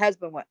 And my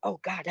husband went, oh,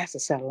 God, that's a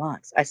set of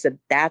lungs. I said,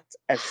 that's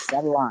a set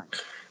of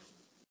lungs.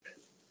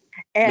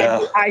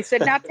 And I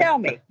said, now tell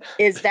me,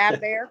 is that a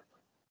bear?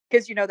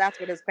 Because, that's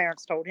what his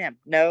parents told him.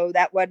 No,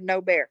 that wasn't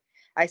no bear.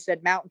 I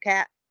said, mountain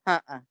cat?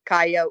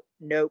 Coyote?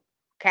 Nope.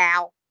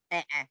 Cow?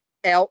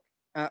 Elk?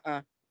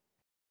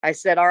 I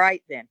said, all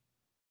right, then.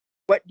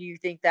 What do you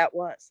think that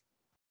was?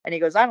 And he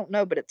goes, I don't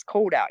know, but it's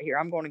cold out here.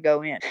 I'm going to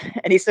go in.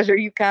 And he says, are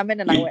you coming?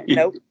 And I went,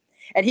 nope.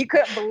 And he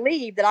couldn't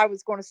believe that I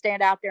was going to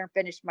stand out there and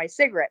finish my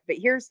cigarette. But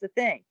here's the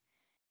thing.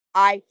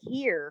 I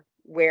hear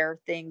where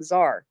things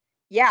are.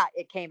 Yeah,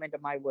 it came into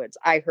my woods.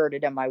 I heard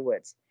it in my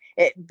woods.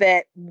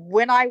 But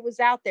when I was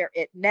out there,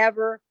 it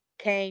never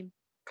came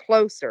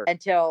closer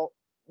until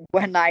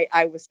when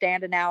I was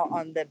standing out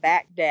on the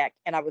back deck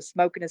and I was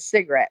smoking a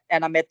cigarette,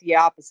 and I'm at the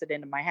opposite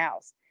end of my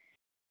house,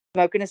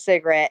 smoking a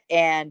cigarette,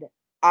 and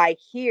I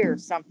hear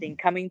something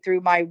coming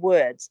through my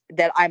woods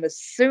that I'm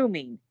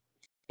assuming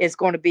is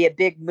going to be a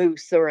big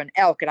moose or an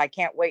elk, and I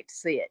can't wait to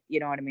see it. You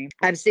know what I mean?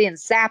 I'm seeing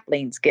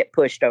saplings get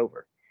pushed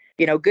over,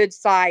 good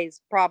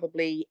size,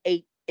 probably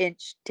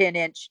 8-inch,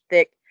 10-inch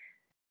thick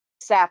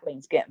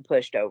saplings getting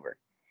pushed over.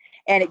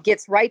 And it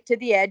gets right to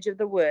the edge of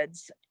the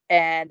woods,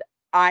 and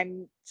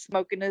I'm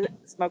smoking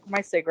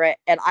my cigarette,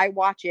 and I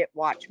watch it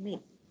watch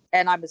me.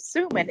 And I'm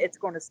assuming it's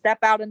going to step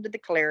out into the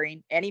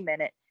clearing any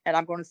minute, and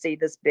I'm going to see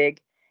this big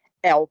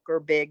elk or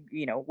big,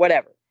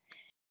 whatever.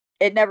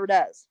 It never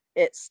does.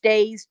 It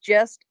stays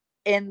just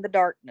in the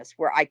darkness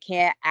where I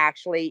can't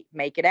actually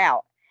make it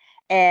out.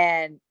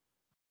 And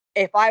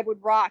if I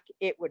would rock,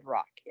 it would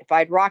rock. If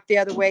I'd rock the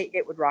other way,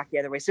 it would rock the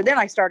other way. So then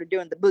I started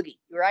doing the boogie,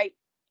 right?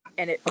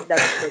 And it doesn't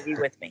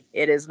boogie with me.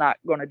 It is not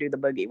going to do the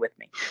boogie with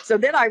me. So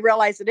then I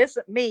realized it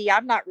isn't me.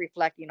 I'm not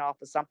reflecting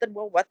off of something.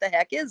 Well, what the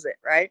heck is it,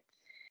 right?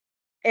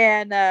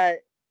 And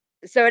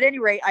so at any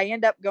rate, I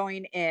end up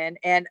going in,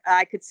 and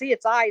I could see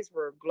its eyes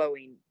were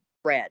glowing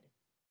red.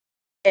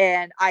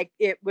 And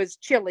it was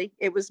chilly.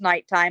 It was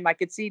nighttime. I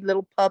could see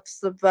little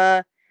puffs of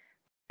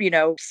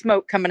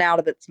smoke coming out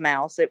of its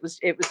mouth. It was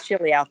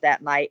chilly out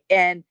that night.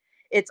 And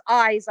its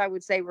eyes, I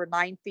would say, were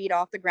 9 feet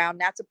off the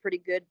ground. That's a pretty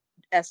good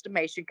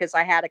estimation because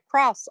I had a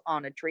cross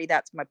on a tree.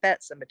 That's my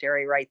pet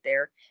cemetery right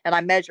there. And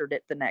I measured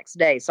it the next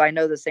day. So I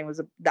know this thing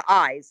was, the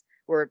eyes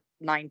were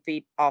 9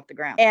 feet off the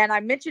ground. And I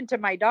mentioned to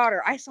my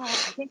daughter, I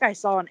think I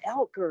saw an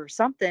elk or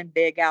something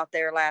big out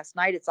there last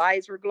night. Its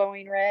eyes were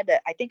glowing red.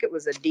 I think it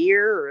was a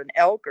deer or an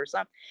elk or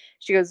something.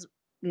 She goes,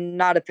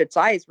 not if its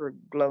eyes were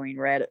glowing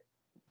red. It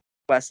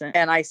wasn't.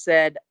 And I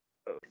said,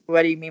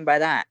 what do you mean by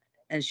that?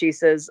 And she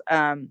says,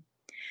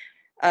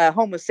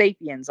 Homo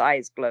sapiens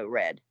eyes glow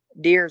red.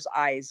 Deer's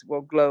eyes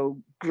will glow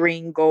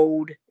green,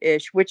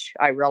 gold-ish, which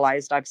I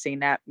realized I've seen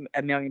that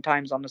a million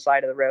times on the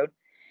side of the road.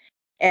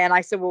 And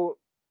I said, well,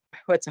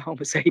 what's a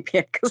Homo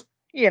sapien? Because,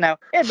 it had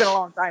been a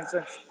long time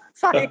since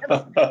science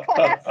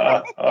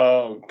class.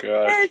 Oh,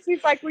 God. And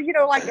she's like, well,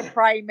 like a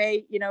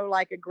primate,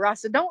 like a grass.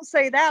 I said, don't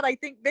say that. I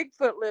think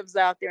Bigfoot lives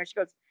out there. And she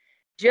goes,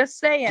 just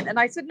saying. And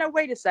I said, no,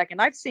 wait a second.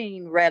 I've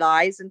seen red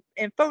eyes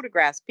in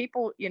photographs.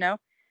 People,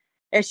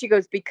 And she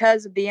goes,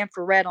 because of the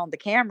infrared on the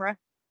camera.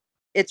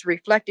 It's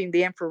reflecting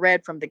the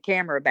infrared from the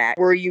camera back.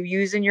 Were you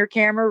using your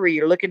camera? Were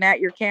you looking at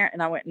your camera?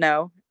 And I went,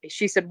 no.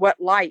 She said,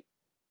 what light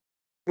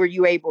were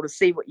you able to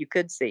see what you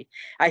could see?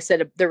 I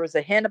said, there was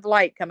a hint of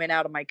light coming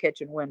out of my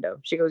kitchen window.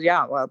 She goes,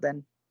 yeah, well,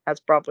 then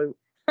that's probably,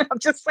 I'm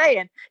just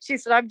saying. She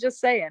said, I'm just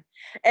saying.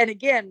 And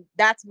again,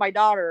 that's my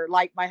daughter,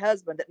 like my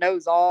husband, that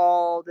knows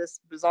all this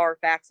bizarre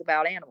facts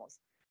about animals,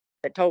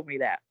 that told me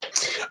that.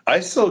 I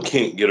still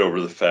can't get over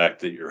the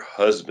fact that your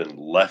husband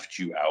left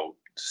you out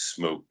to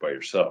smoke by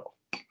yourself.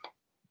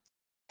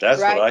 That's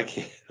right. What I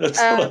can't. That's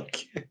what I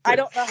can't. I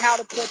don't know how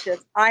to put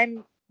this.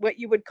 I'm what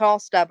you would call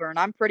stubborn.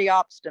 I'm pretty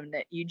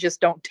obstinate. You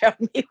just don't tell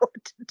me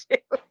what to do.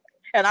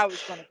 And I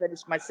was going to finish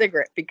my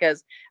cigarette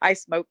because I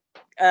smoke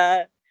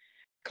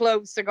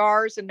clove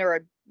cigars, and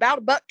they're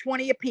about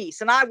 $1.20 a piece,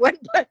 and I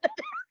wouldn't put it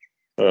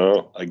out.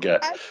 Oh, I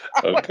get it.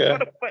 Okay. I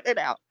wouldn't put it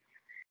out.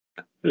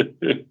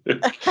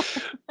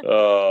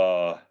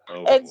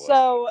 And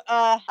so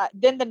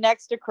then the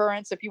next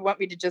occurrence, if you want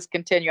me to just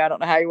continue, I don't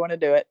know how you want to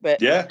do it,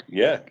 but yeah,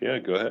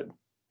 go ahead.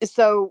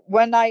 So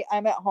one night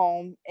I'm at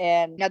home,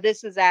 and now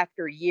this is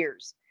after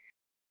years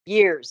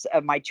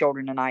of my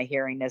children and I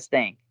hearing this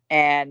thing.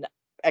 And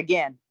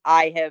again,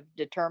 I have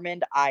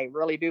determined, I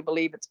really do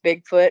believe it's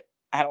Bigfoot.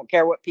 I don't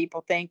care what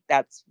people think.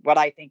 That's what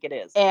I think it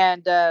is.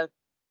 And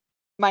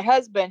my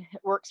husband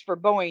works for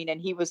Boeing, and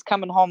he was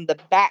coming home the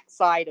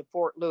backside of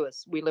Fort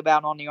Lewis. We live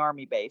out on the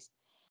Army base.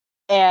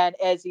 And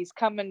as he's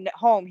coming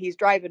home, he's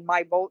driving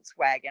my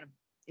Volkswagen.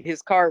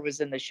 His car was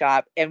in the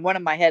shop, and one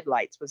of my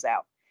headlights was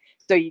out.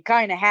 So you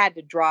kind of had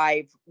to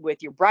drive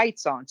with your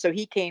brights on. So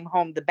he came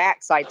home the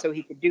backside so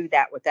he could do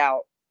that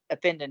without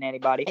offending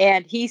anybody.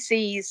 And he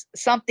sees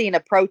something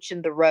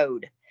approaching the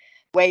road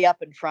way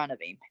up in front of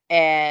him.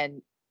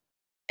 And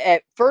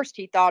at first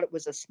he thought it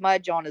was a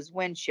smudge on his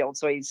windshield.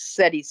 So he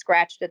said he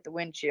scratched at the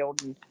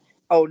windshield and,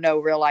 oh no,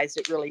 realized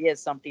it really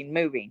is something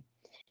moving.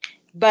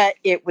 But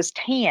it was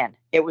tan.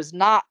 It was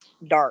not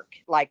dark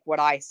like what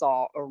I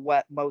saw or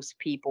what most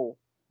people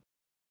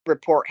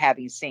report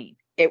having seen.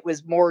 It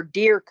was more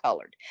deer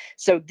colored.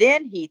 So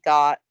then he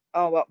thought,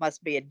 oh, well, it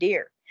must be a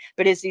deer.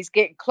 But as he's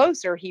getting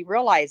closer, he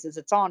realizes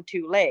it's on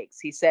two legs,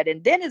 he said.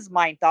 And then his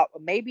mind thought,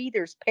 well, maybe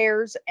there's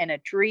pears in a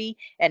tree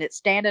and it's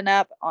standing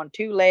up on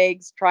two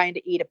legs trying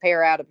to eat a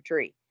pear out of a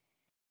tree.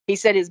 He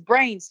said his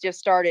brains just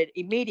started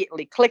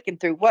immediately clicking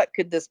through what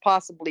could this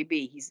possibly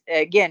be. He's,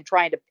 again,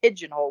 trying to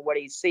pigeonhole what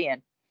he's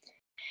seeing.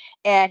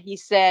 And he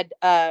said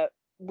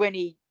when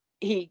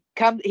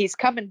he's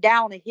coming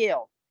down a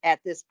hill at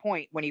this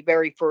point when he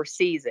very first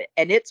sees it.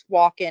 And it's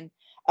walking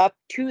up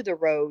to the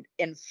road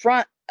in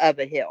front of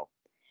a hill.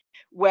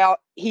 Well,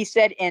 he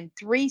said in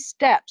 3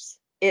 steps,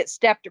 it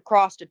stepped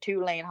across a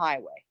 2-lane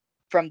highway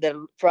from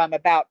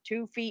about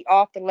 2 feet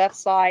off the left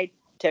side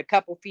to a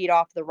couple feet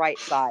off the right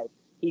side.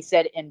 He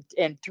said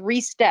in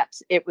 3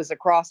 steps, it was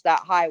across that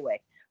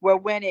highway. Well,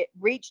 when it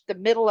reached the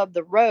middle of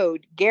the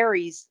road,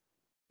 Gary's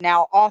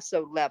now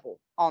also level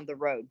on the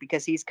road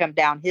because he's come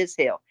down his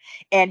hill,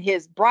 and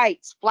his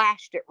brights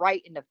flashed it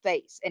right in the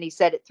face. And he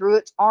said it threw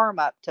its arm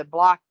up to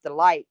block the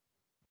light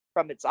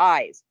from its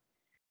eyes.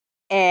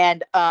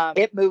 And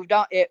it moved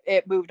on.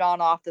 It moved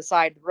on off the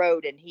side of the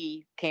road, and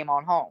he came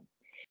on home.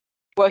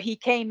 Well, he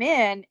came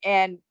in,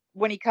 and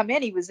when he come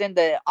in, he was in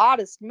the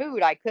oddest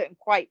mood. I couldn't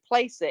quite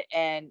place it,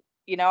 and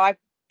I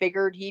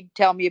figured he'd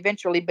tell me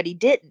eventually, but he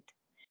didn't.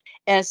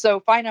 And so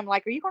finally, I'm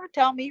like, "Are you going to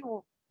tell me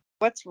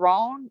what's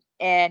wrong?"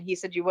 And he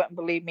said, "You wouldn't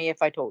believe me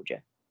if I told you."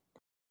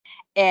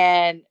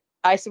 And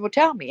I said, "Well,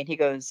 tell me." And he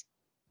goes,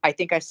 "I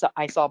think I saw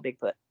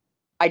Bigfoot.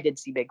 I did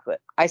see Bigfoot.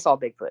 I saw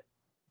Bigfoot."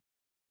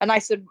 And I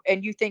said,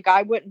 "And you think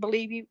I wouldn't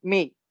believe you?"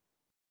 Me.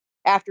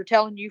 After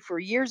telling you for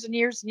years and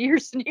years and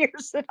years and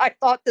years that I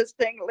thought this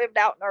thing lived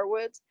out in our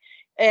woods.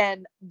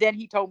 And then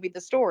he told me the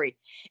story.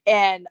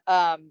 And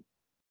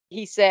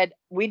he said,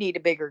 "We need a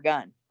bigger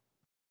gun."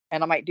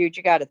 And I'm like, "Dude,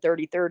 you got a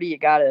 30-30, you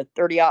got a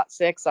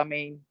 30-06. I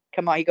mean,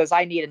 come on." He goes,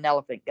 "I need an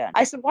elephant gun."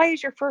 I said, "Why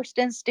is your first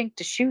instinct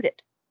to shoot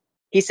it?"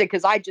 He said,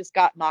 "Because I just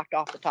got knocked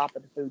off the top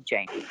of the food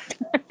chain."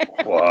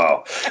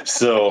 Wow.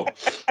 So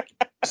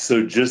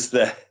just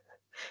that.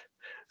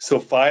 So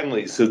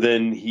finally,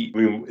 then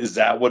is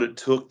that what it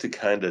took to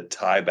kind of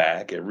tie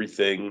back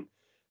everything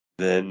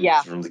then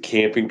Yeah. from the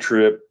camping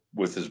trip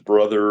with his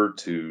brother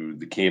to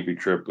the camping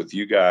trip with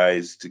you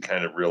guys to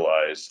kind of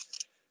realize,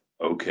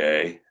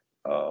 okay,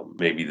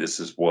 maybe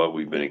this is what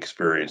we've been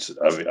experiencing.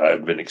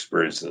 I've been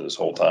experiencing this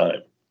whole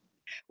time.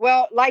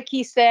 Well, like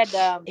he said,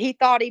 he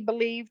thought he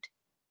believed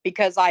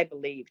because I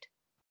believed.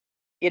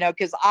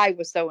 Because I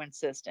was so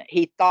insistent.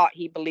 He thought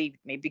he believed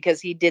me because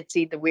he did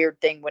see the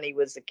weird thing when he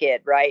was a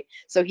kid, right?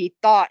 So he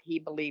thought he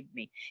believed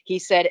me. He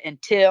said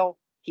until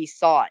he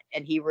saw it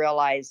and he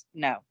realized,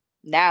 no,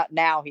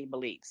 now he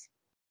believes.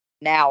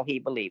 Now he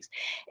believes.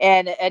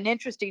 And an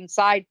interesting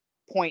side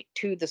point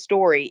to the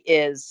story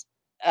is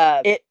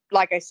it,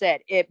 like I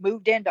said, it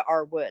moved into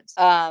our woods.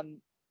 And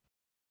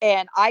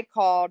I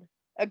called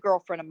a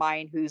girlfriend of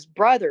mine whose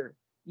brother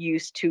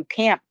used to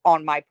camp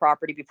on my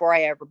property before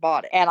I ever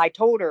bought it. And I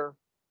told her,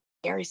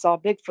 "Gary saw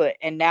Bigfoot,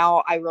 and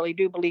now I really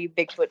do believe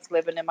Bigfoot's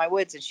living in my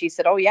woods." And she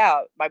said, "Oh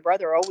yeah, my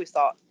brother always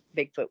thought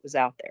Bigfoot was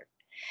out there."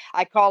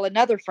 I call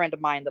another friend of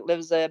mine that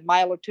lives a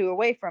mile or two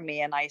away from me,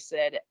 and I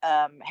said,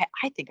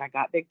 "I think I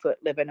got Bigfoot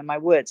living in my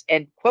woods."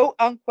 And quote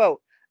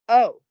unquote,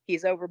 "Oh,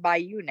 he's over by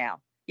you now."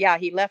 Yeah,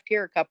 he left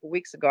here a couple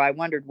weeks ago. I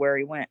wondered where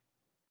he went.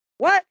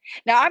 What?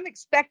 Now I'm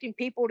expecting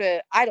people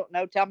to, I don't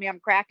know, tell me I'm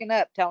cracking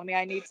up, telling me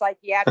I need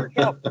psychiatric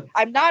help.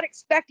 I'm not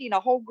expecting a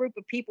whole group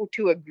of people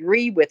to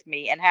agree with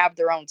me and have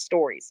their own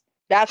stories.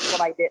 That's what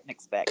I didn't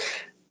expect.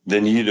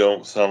 Then you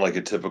don't sound like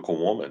a typical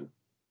woman,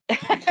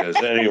 because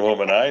any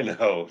woman I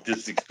know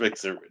just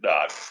expects her. No,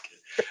 I'm just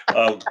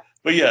kidding.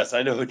 But yes,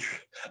 I know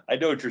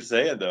what you're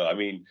saying though. I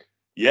mean,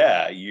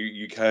 yeah,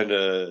 you kind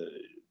of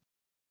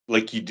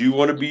like you do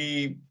want to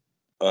be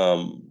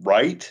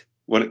right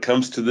when it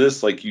comes to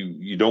this. Like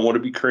you don't want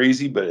to be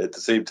crazy, but at the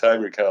same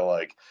time, you're kind of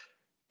like,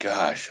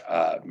 gosh,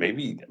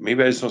 maybe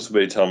I just want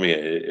somebody to tell me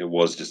it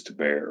was just a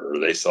bear or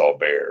they saw a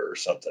bear or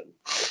something.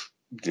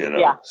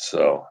 Yeah.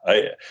 So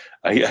I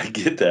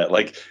get that.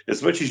 Like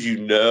as much as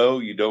you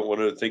don't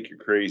want to think you're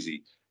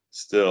crazy.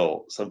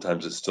 Still,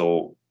 sometimes it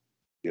still,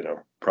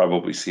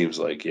 probably seems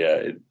like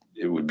it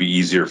would be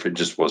easier if it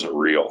just wasn't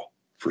real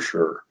for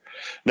sure.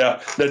 Now,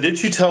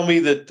 did you tell me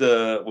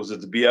that was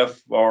it the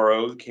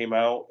BFRO that came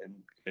out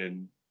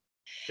and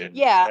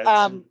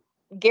yeah,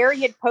 Gary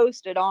had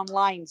posted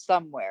online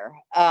somewhere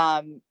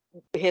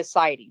his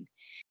sighting,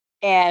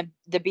 and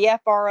the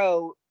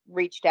BFRO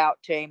reached out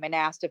to him and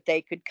asked if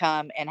they could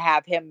come and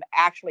have him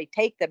actually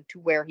take them to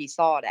where he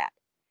saw it at,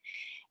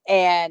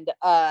 and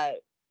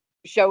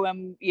show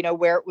him,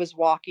 where it was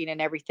walking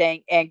and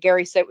everything. And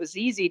Gary said it was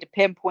easy to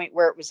pinpoint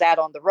where it was at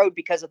on the road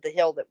because of the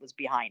hill that was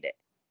behind it.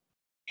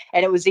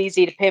 And it was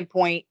easy to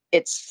pinpoint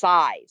its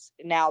size.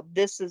 Now,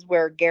 this is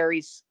where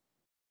Gary's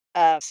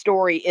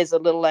story is a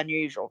little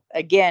unusual.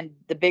 Again,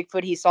 the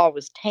Bigfoot he saw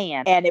was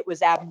tan, and it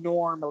was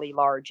abnormally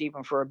large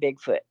even for a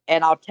Bigfoot.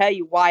 And I'll tell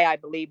you why I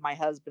believe my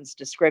husband's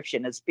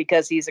description. It's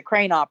because he's a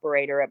crane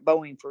operator at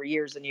Boeing for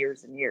years and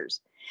years and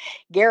years.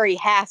 Gary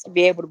has to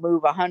be able to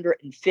move a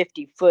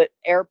 150-foot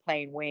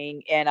airplane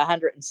wing in a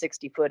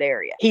 160-foot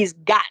area. He's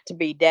got to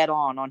be dead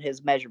on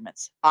his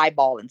measurements,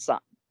 eyeballing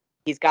something.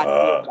 He's got to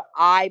be able to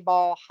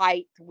eyeball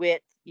height,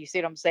 width. You see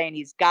what I'm saying?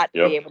 He's got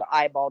to be able to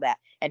eyeball that.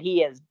 And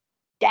he is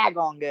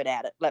daggone good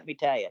at it, let me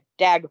tell you.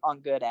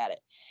 Daggone good at it.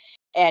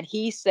 And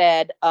he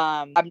said,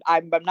 I'm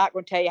not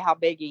going to tell you how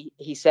big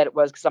he said it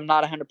was because I'm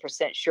not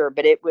 100% sure,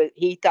 but it was,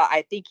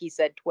 I think he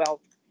said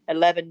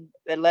 11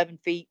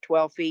 feet,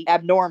 12 feet,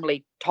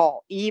 abnormally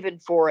tall, even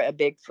for a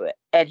Bigfoot.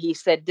 And he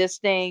said this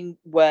thing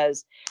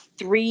was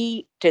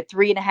 3 to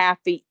 3.5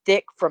 feet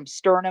thick from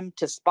sternum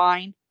to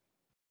spine.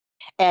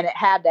 And it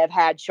had to have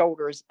had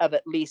shoulders of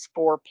at least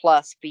 4+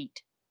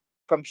 feet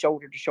from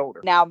shoulder to shoulder.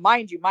 Now,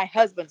 mind you, my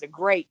husband's a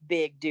great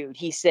big dude.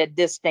 He said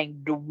this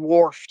thing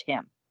dwarfed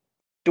him.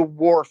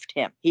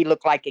 He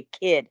looked like a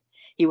kid.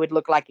 He would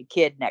look like a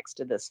kid next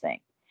to this thing.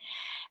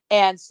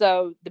 And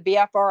so the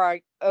BFRO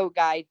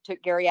guy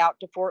took Gary out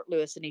to Fort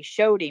Lewis and he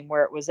showed him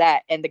where it was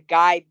at. And the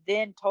guy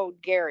then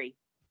told Gary,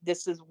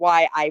 this is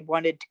why I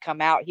wanted to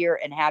come out here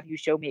and have you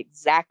show me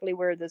exactly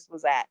where this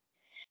was at.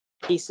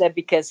 He said,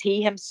 because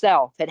he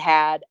himself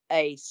had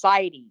a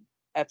sighting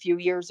a few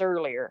years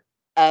earlier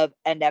of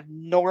an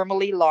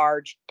abnormally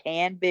large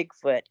tan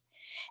Bigfoot.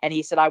 And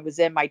he said, I was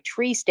in my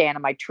tree stand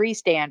and my tree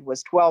stand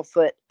was 12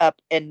 foot up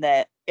in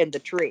the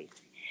tree.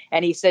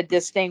 And he said,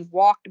 this thing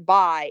walked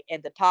by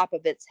and the top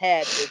of its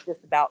head was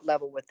just about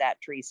level with that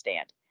tree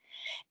stand.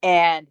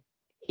 And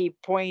he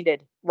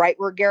pointed right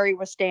where Gary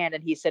was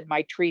standing. He said,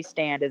 my tree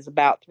stand is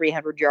about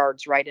 300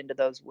 yards right into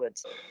those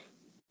woods.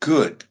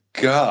 Good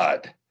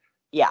God.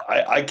 Yeah.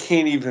 I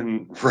can't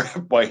even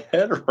wrap my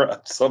head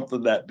around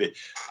something that big.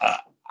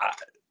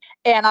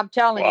 And I'm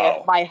telling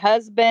you, my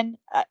husband,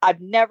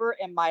 I've never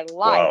in my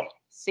life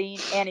seen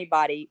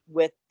anybody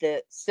with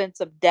the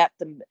sense of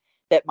depth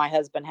that my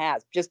husband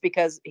has, just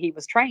because he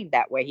was trained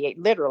that way.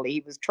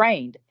 He was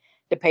trained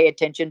to pay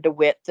attention to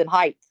width and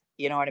height.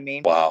 You know what I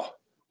mean? Wow.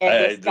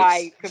 And this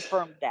guy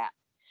confirmed that.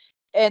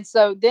 And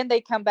so then they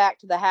come back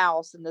to the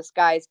house and this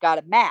guy's got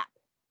a map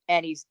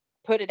and he's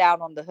put it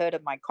out on the hood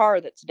of my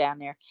car that's down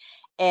there.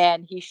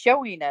 And he's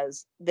showing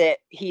us that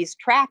he's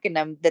tracking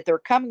them, that they're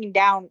coming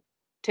down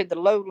to the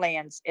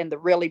lowlands in the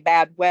really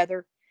bad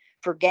weather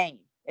for game,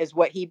 is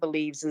what he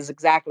believes is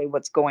exactly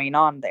what's going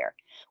on there.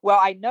 Well,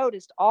 I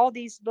noticed all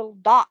these little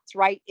dots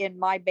right in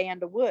my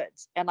band of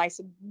woods. And I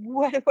said,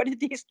 what are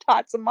these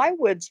dots in my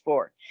woods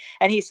for?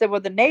 And he said,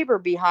 well, the neighbor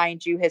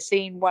behind you has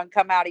seen one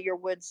come out of your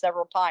woods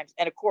several times.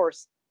 And of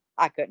course,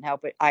 I couldn't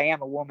help it. I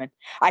am a woman.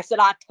 I said,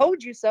 I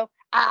told you so.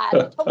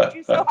 I told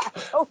you so. I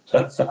told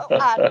you so.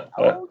 I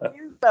told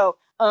you so.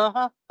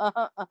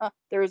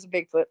 There's a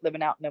Bigfoot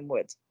living out in them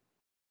woods.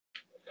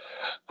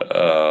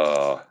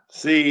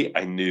 See,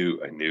 I knew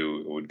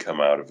it would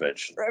come out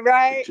eventually.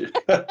 Right.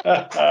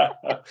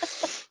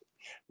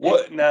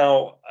 What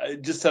now?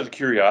 Just out of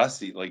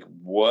curiosity, like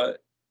what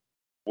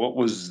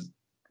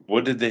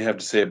did they have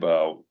to say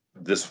about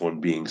this one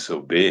being so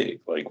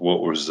big? Like,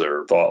 what was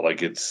their thought?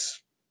 Like,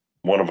 it's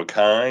one of a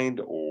kind,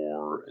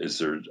 or is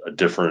there a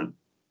different?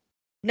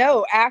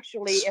 No,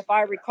 actually, if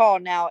I recall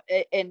now,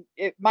 and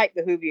it might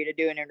behoove you to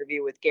do an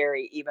interview with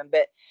Gary even,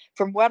 but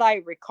from what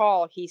I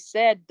recall, he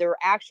said there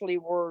actually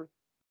were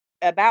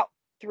about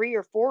 3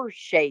 or 4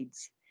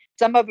 shades.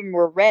 Some of them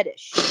were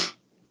reddish.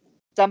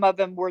 Some of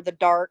them were the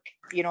dark,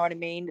 you know what I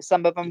mean?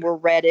 Some of them were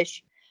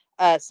reddish.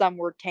 Some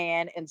were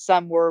tan, and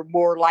some were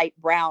more light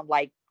brown,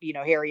 like,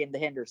 Harry and the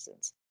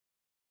Hendersons.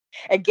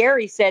 And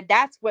Gary said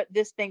that's what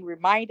this thing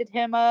reminded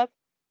him of,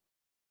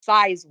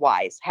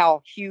 size-wise,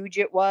 how huge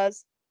it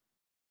was.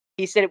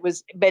 He said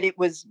it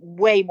was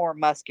way more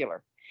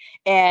muscular,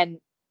 and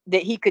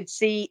that he could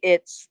see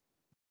its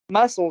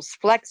muscles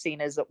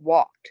flexing as it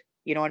walked.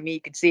 You know what I mean?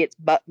 You could see its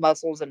butt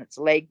muscles and its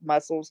leg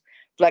muscles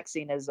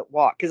flexing as it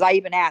walked. Because I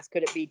even asked,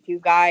 could it be 2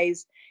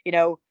 guys,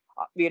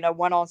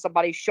 one on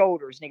somebody's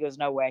shoulders? And he goes,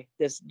 no way.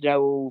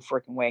 No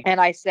freaking way. And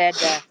I said,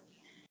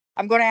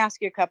 I'm going to ask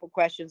you a couple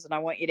questions, and I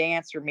want you to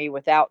answer me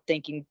without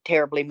thinking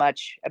terribly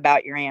much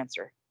about your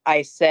answer.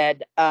 I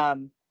said,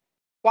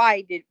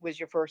 why was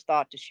your first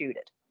thought to shoot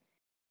it?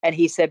 And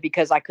he said,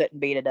 because I couldn't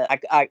beat it up.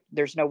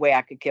 There's no way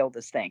I could kill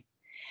this thing.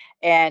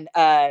 And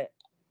I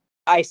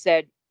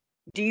said,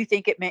 do you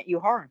think it meant you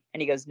harm? And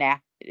he goes, nah,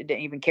 it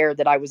didn't even care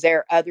that I was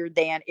there, other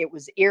than it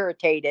was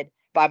irritated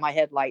by my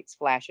headlights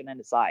flashing in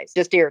its eyes.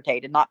 Just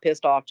irritated, not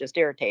pissed off, just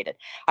irritated.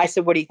 I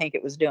said, what do you think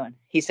it was doing?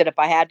 He said, if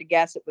I had to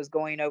guess, it was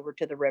going over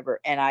to the river,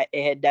 and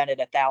it had done it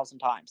 1,000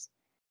 times.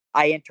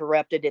 I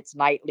interrupted its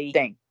nightly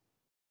thing.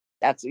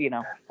 That's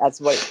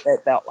what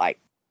it felt like.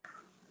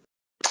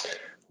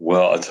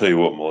 Well, I'll tell you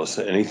what,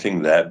 Melissa,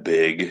 anything that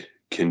big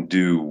can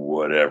do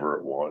whatever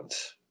it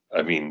wants.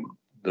 I mean,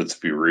 let's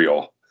be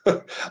real.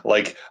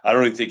 Like, I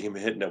don't even think him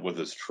hitting it with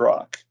his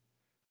truck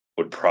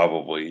would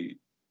probably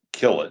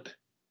kill it.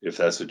 if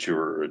that's what you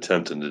were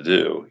attempting to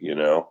do, you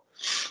know?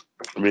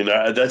 I mean,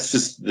 that's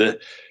just that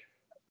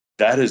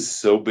is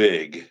so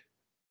big.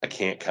 I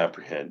can't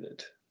comprehend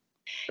it.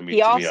 I mean, He to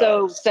be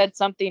also honest. said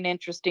something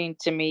interesting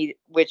to me,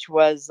 which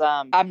was,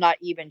 I'm not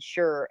even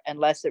sure,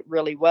 unless it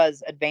really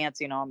was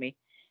advancing on me,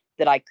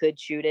 that I could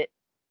shoot it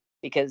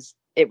because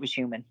it was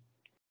human.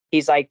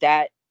 He's like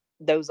that,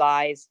 those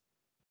eyes.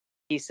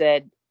 He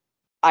said,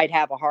 I'd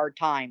have a hard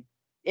time.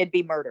 It'd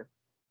be murder.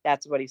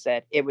 That's what he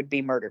said. It would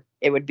be murder.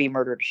 It would be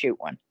murder to shoot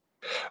one.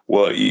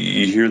 Well,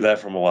 you hear that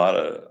from a lot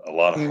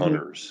of Mhm.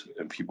 hunters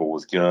and people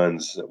with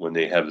guns when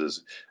they have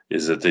this,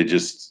 is that they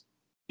just,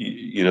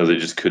 you know, they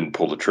just couldn't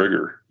pull the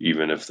trigger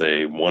even if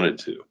they wanted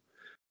to,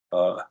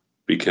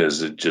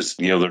 because it just,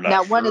 you know, they're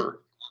Now, not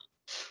sure.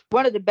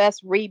 one of the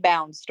best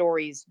rebound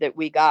stories that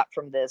we got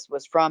from this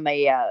was from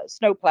a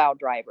snowplow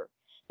driver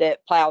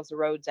that plows the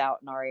roads out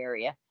in our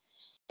area.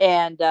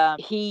 And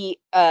he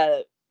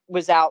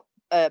was out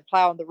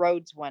plowing the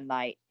roads one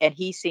night, and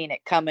he seen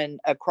it coming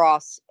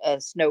across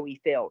a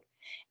snowy field.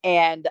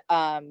 And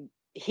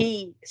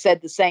he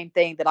said the same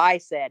thing that I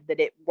said, that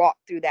it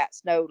walked through that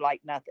snow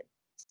like nothing.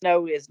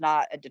 Snow is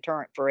not a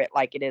deterrent for it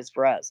like it is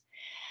for us.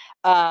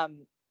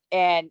 Um,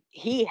 and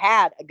he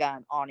had a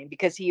gun on him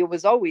because he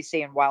was always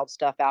seeing wild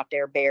stuff out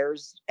there,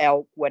 bears,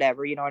 elk,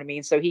 whatever, you know what I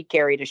mean? So he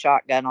carried a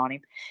shotgun on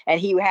him, and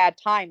he had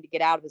time to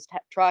get out of his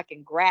truck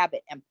and grab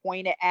it and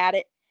point it at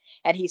it.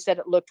 And he said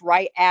it looked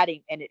right at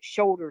him, and its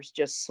shoulders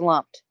just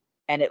slumped,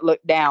 and it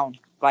looked down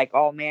like,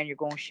 oh man, you're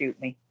going to shoot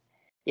me.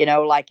 You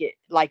know,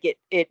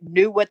 it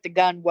knew what the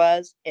gun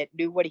was. It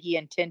knew what he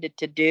intended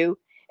to do,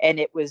 and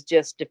it was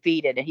just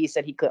defeated. And he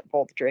said he couldn't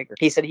pull the trigger.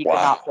 He said he could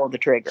not pull the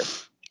trigger.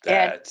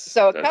 And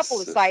so a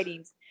couple of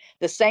sightings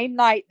the same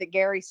night that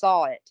Gary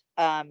saw it,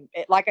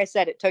 like I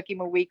said, it took him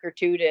a week or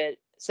two to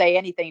say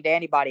anything to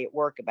anybody at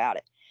work about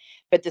it.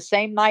 But the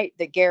same night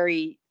that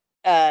Gary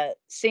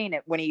seen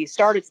it, when he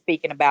started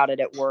speaking about it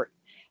at work,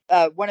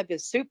 one of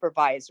his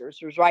supervisors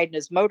was riding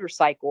his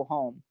motorcycle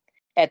home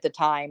at the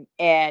time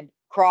and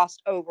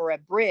crossed over a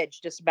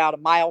bridge just about a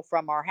mile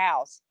from our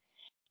house.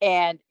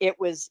 And it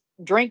was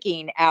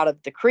drinking out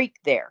of the creek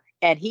there.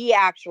 And he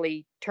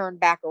actually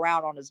turned back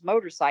around on his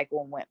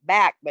motorcycle and went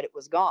back, but it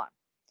was gone.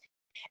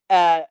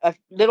 A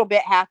little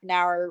bit, half an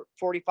hour,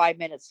 45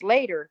 minutes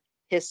later,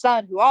 his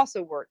son, who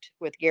also worked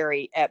with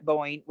Gary at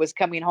Boeing, was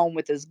coming home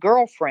with his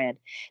girlfriend.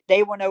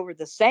 They went over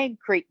the same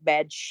creek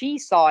bed. She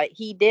saw it,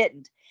 he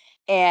didn't.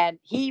 And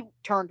he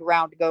turned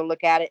around to go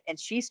look at it, and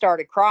she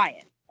started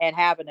crying and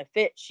having a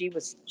fit. She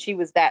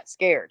was that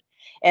scared.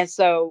 And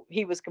so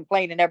he was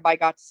complaining everybody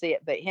got to see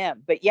it but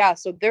him. But yeah,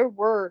 so there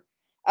were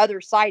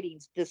other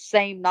sightings the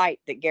same night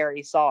that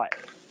Gary saw it.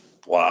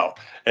 Wow.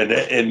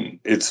 And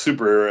it's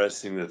super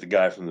interesting that the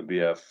guy from the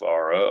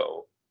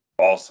BFRO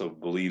also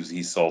believes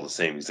he saw the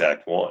same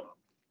exact one.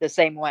 The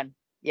same one.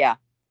 Yeah.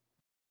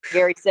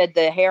 Gary said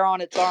the hair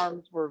on its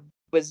arms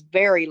was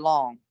very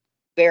long,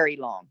 very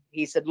long.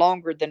 He said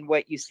longer than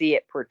what you see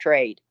it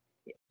portrayed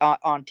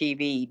on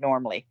TV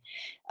normally.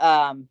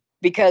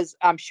 Because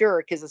I'm sure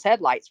because his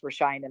headlights were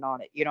shining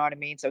on it, you know what I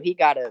mean? So he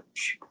got a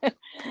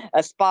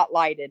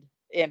spotlighted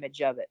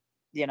image of it,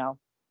 you know.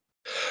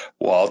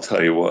 Well, I'll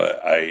tell you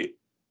what,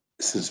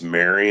 since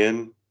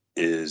Marion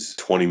is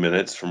 20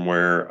 minutes from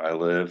where I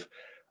live,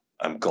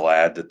 I'm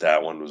glad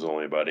that one was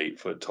only about 8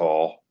 foot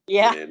tall.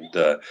 Yeah. And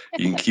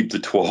you can keep the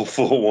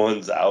 12-foot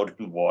ones out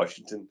in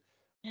Washington.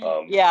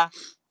 Yeah.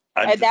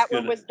 And that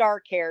one was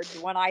dark haired.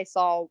 The one I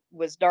saw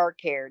was dark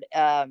haired.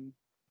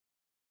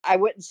 I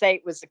wouldn't say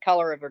it was the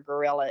color of a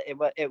gorilla.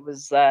 It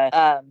was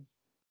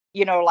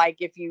you know, like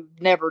if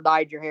you've never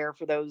dyed your hair,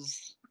 for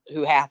those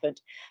who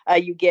haven't,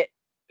 you get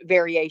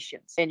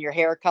variations in your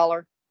hair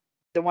color.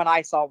 The one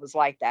I saw was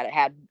like that. It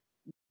had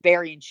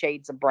varying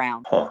shades of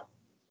brown.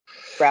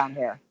 Brown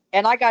hair.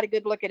 And I got a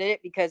good look at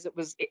it because it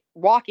was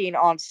walking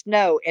on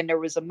snow, and there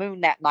was a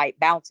moon that night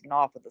bouncing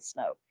off of the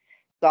snow.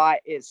 So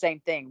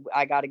same thing.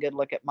 I got a good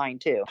look at mine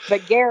too.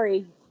 But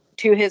Gary,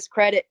 to his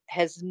credit,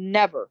 has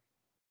never,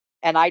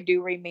 and I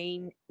do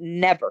mean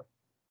never,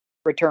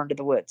 returned to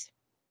the woods.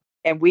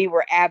 And we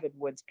were avid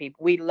woods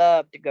people. We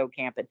loved to go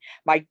camping.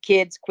 My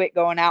kids quit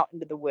going out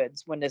into the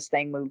woods when this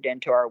thing moved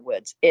into our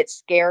woods. It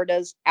scared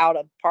us out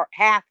of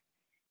half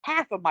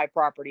of my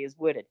property is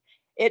wooded.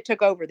 It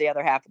took over the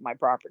other half of my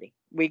property.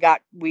 We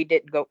don't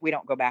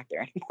go back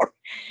there anymore.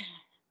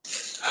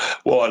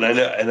 Well,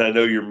 and I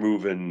know you're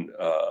moving.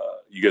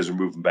 You guys are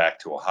moving back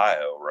to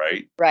Ohio,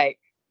 right? Right.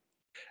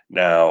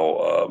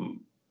 Now,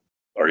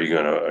 are you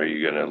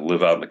gonna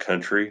live out in the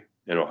country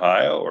in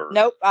Ohio, or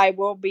nope? I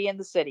will be in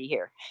the city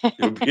here.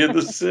 You'll be in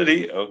the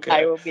city. Okay,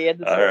 I will be in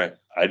the city. All right.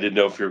 I didn't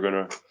know if you're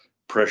gonna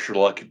press your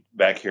luck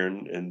back here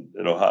in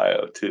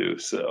Ohio too.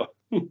 So,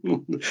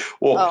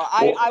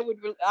 I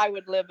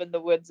would live in the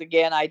woods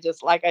again. I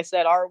just, like I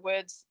said, our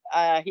woods.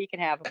 He can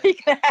have them.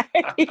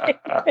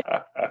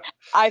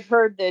 I've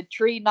heard the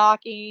tree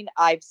knocking.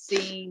 I've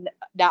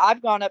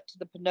gone up to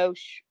the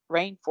Pinoche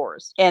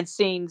rainforest and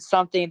seen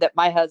something that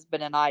my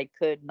husband and I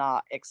could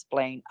not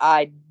explain.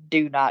 I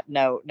do not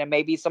know. Now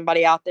maybe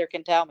somebody out there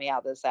can tell me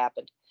how this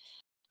happened.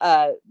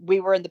 we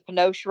were in the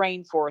Pinoche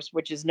Rainforest,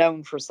 which is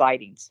known for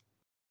sightings.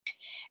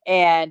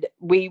 And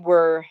we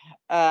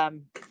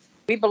belonged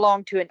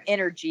to an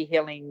energy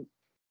healing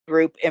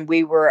group, and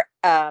we were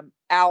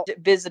out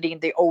visiting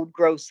the old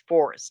growth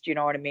forest, you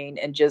know what I mean,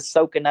 and just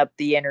soaking up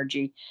the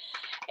energy.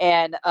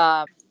 And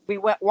we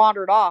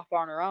wandered off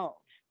on our own.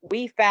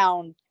 We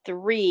found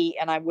 3,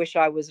 and I wish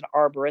I was an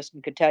arborist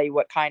and could tell you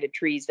what kind of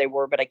trees they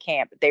were, but I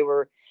can't. But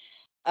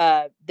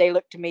they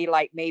looked to me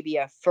like maybe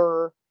a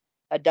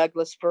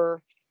Douglas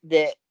fir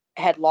that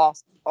had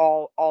lost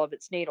all of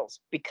its needles,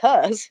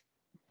 because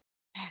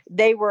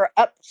they were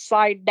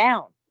upside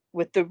down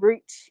with the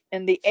roots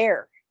in the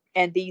air.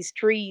 And these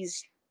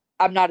trees,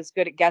 I'm not as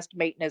good at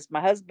guesstimating as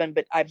my husband,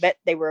 but I bet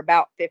they were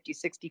about 50,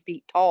 60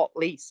 feet tall at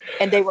least.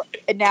 And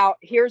now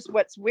here's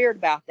what's weird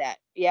about that.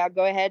 Yeah,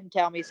 go ahead and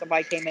tell me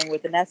somebody came in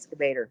with an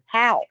excavator.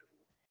 How?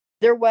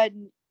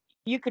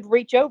 You could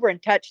reach over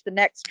and touch the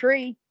next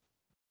tree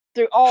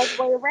through all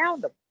the way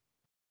around them.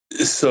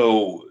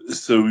 So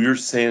you're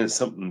saying that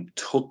something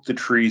took the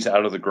trees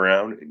out of the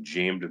ground and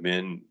jammed them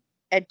in?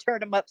 And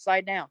turned them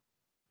upside down.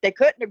 They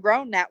couldn't have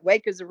grown that way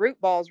because the root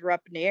balls were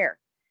up in the air.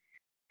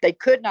 They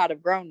could not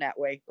have grown that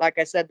way. Like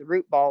I said, the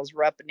root balls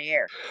were up in the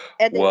air.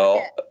 And they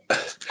were dead.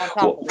 On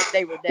top of it,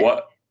 they were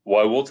dead.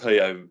 Well, I will tell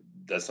you,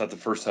 that's not the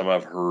first time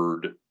I've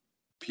heard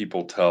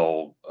people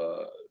tell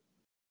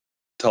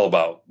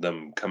about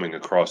them coming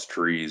across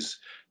trees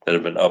that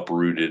have been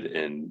uprooted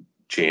and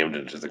jammed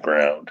into the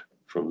ground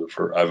from the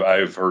first.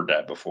 I've heard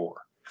that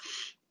before.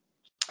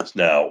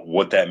 Now,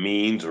 what that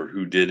means or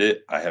who did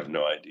it, I have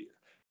no idea.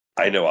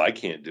 I know I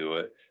can't do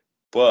it,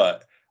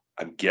 but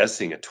I'm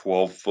guessing a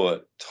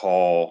 12-foot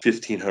tall,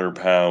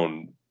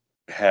 1,500-pound,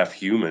 half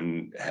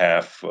human,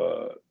 half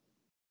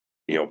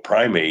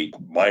primate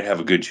might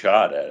have a good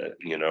shot at it.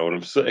 You know what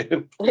I'm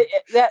saying?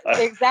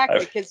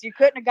 Exactly, because you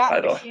couldn't have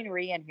gotten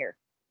machinery in here.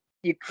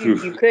 You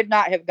could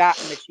not have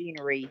gotten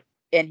machinery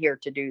in here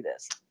to do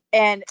this.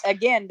 And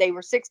again, they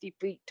were 60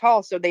 feet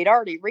tall, so they'd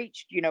already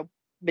reached,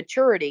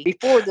 maturity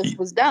before this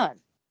was done.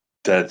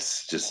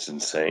 That's just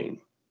insane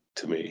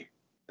to me.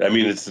 I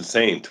mean, it's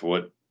insane to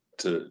what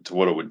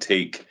it would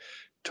take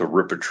to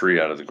rip a tree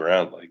out of the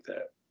ground like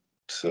that.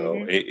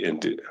 So,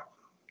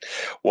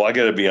 well, I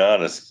got to be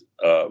honest.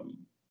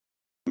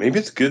 Maybe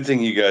it's a good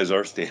thing you guys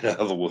are staying out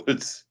of the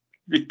woods,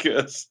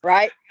 because,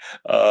 right?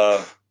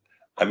 I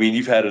mean,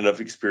 you've had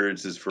enough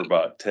experiences for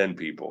about 10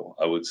 people,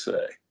 I would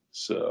say.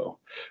 So,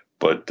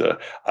 but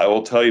I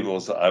will tell you,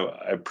 Melissa,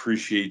 I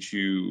appreciate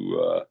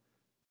you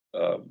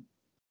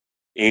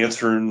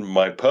answering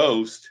my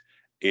post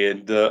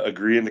and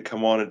agreeing to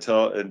come on and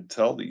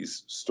tell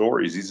these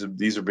stories.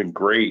 These have been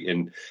great,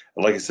 and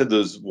like I said,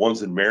 those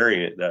ones in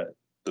Marion,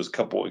 those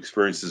couple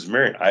experiences in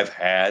Marion, I've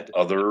had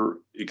other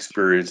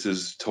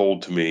experiences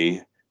told to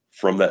me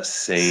from that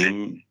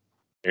same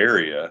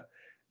area,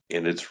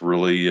 and it's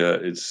really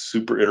it's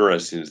super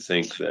interesting to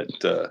think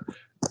that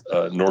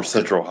North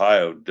Central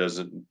Ohio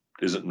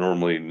isn't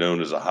normally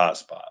known as a hot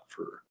spot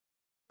for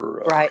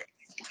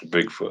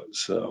Bigfoot.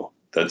 So.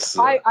 That's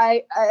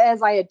I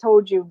as I had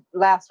told you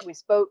last we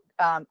spoke,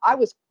 I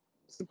was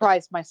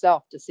surprised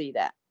myself to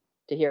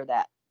hear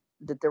that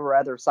there were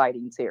other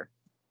sightings here.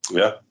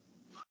 Yeah,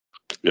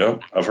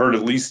 I've heard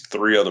at least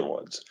 3 other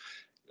ones,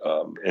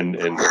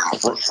 and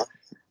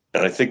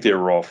I think they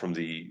were all from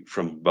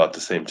about the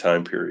same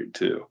time period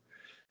too.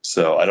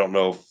 So I don't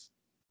know if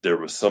there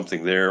was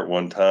something there at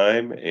one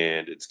time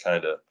and it's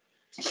kind of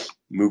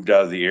moved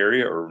out of the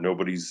area, or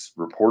nobody's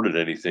reported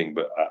anything,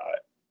 but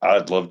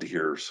I'd love to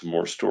hear some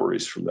more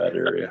stories from that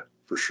area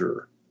for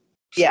sure.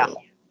 Yeah.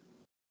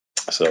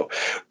 So,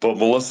 but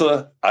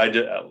Melissa, I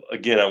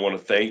want to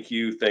thank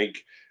you.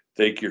 Thank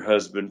your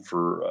husband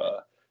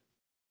for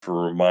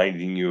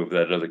reminding you of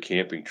that other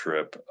camping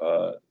trip.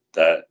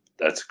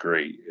 That's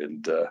great.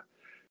 And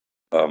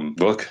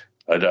look,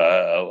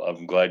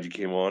 I'm glad you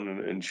came on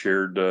and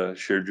shared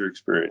your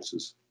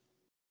experiences.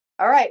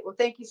 All right. Well,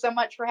 thank you so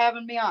much for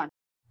having me on.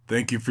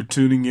 Thank you for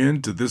tuning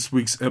in to this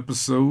week's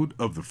episode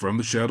of the From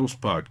the Shadows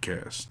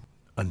podcast.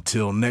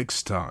 Until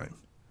next time,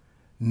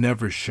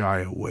 never shy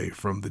away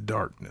from the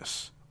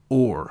darkness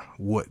or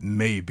what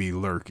may be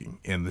lurking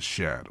in the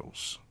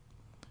shadows.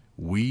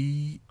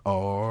 We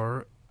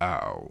are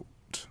out.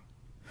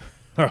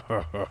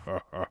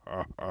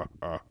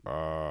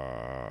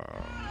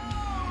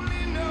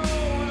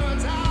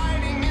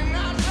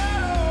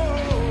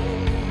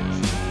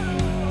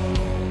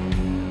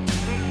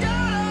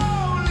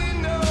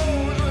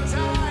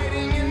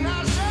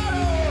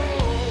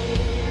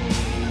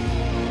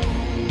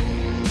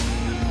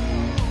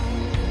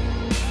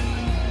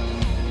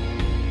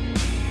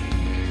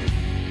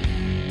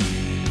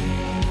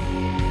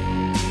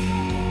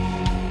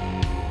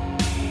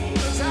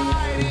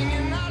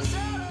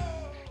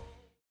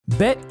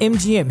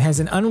 BetMGM has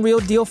an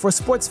unreal deal for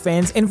sports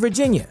fans in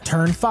Virginia.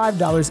 Turn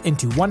 $5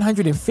 into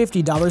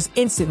 $150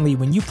 instantly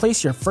when you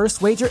place your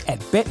first wager at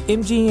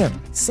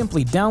BetMGM.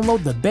 Simply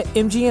download the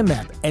BetMGM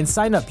app and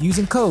sign up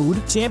using code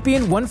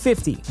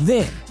Champion150.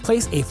 Then,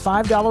 Place a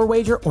 $5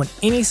 wager on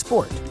any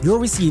sport. You'll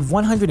receive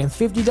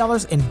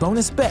 $150 in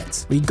bonus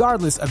bets,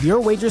 regardless of your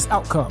wager's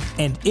outcome.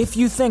 And if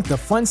you think the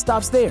fun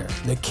stops there,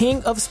 the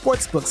King of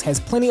Sportsbooks has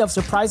plenty of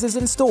surprises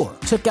in store.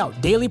 Check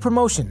out daily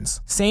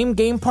promotions,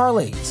 same-game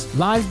parlays,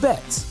 live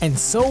bets, and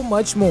so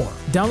much more.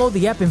 Download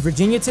the app in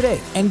Virginia today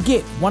and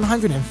get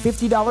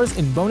 $150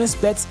 in bonus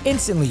bets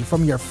instantly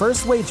from your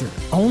first wager.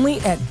 Only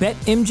at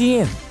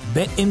BetMGM.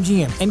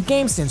 BetMGM and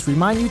GameSense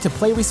remind you to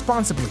play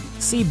responsibly.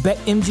 See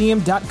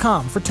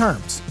BetMGM.com for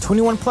terms.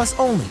 21 plus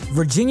only.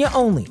 Virginia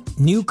only.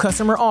 New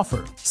customer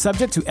offer.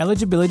 Subject to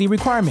eligibility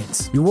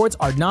requirements. Rewards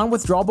are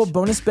non-withdrawable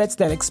bonus bets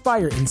that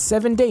expire in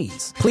 7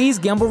 days. Please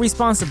gamble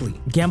responsibly.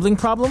 Gambling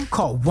problem?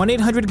 Call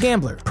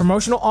 1-800-GAMBLER.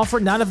 Promotional offer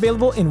not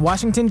available in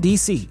Washington,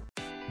 D.C.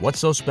 What's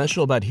so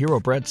special about Hero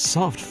Bread's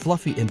soft,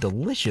 fluffy, and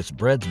delicious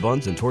breads,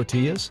 buns, and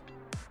tortillas?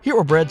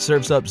 Hero Bread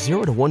serves up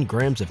 0 to 1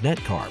 grams of net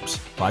carbs,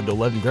 5 to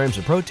 11 grams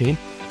of protein,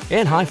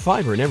 and high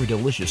fiber in every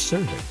delicious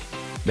serving.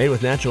 Made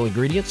with natural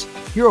ingredients,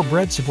 Hero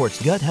Bread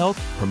supports gut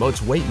health,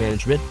 promotes weight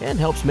management, and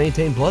helps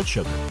maintain blood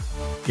sugar.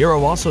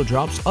 Hero also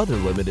drops other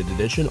limited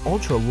edition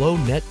ultra-low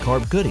net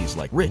carb goodies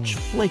like rich,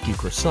 flaky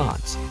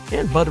croissants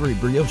and buttery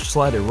brioche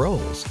slider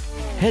rolls.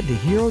 Head to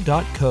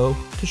hero.co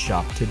to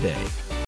shop today.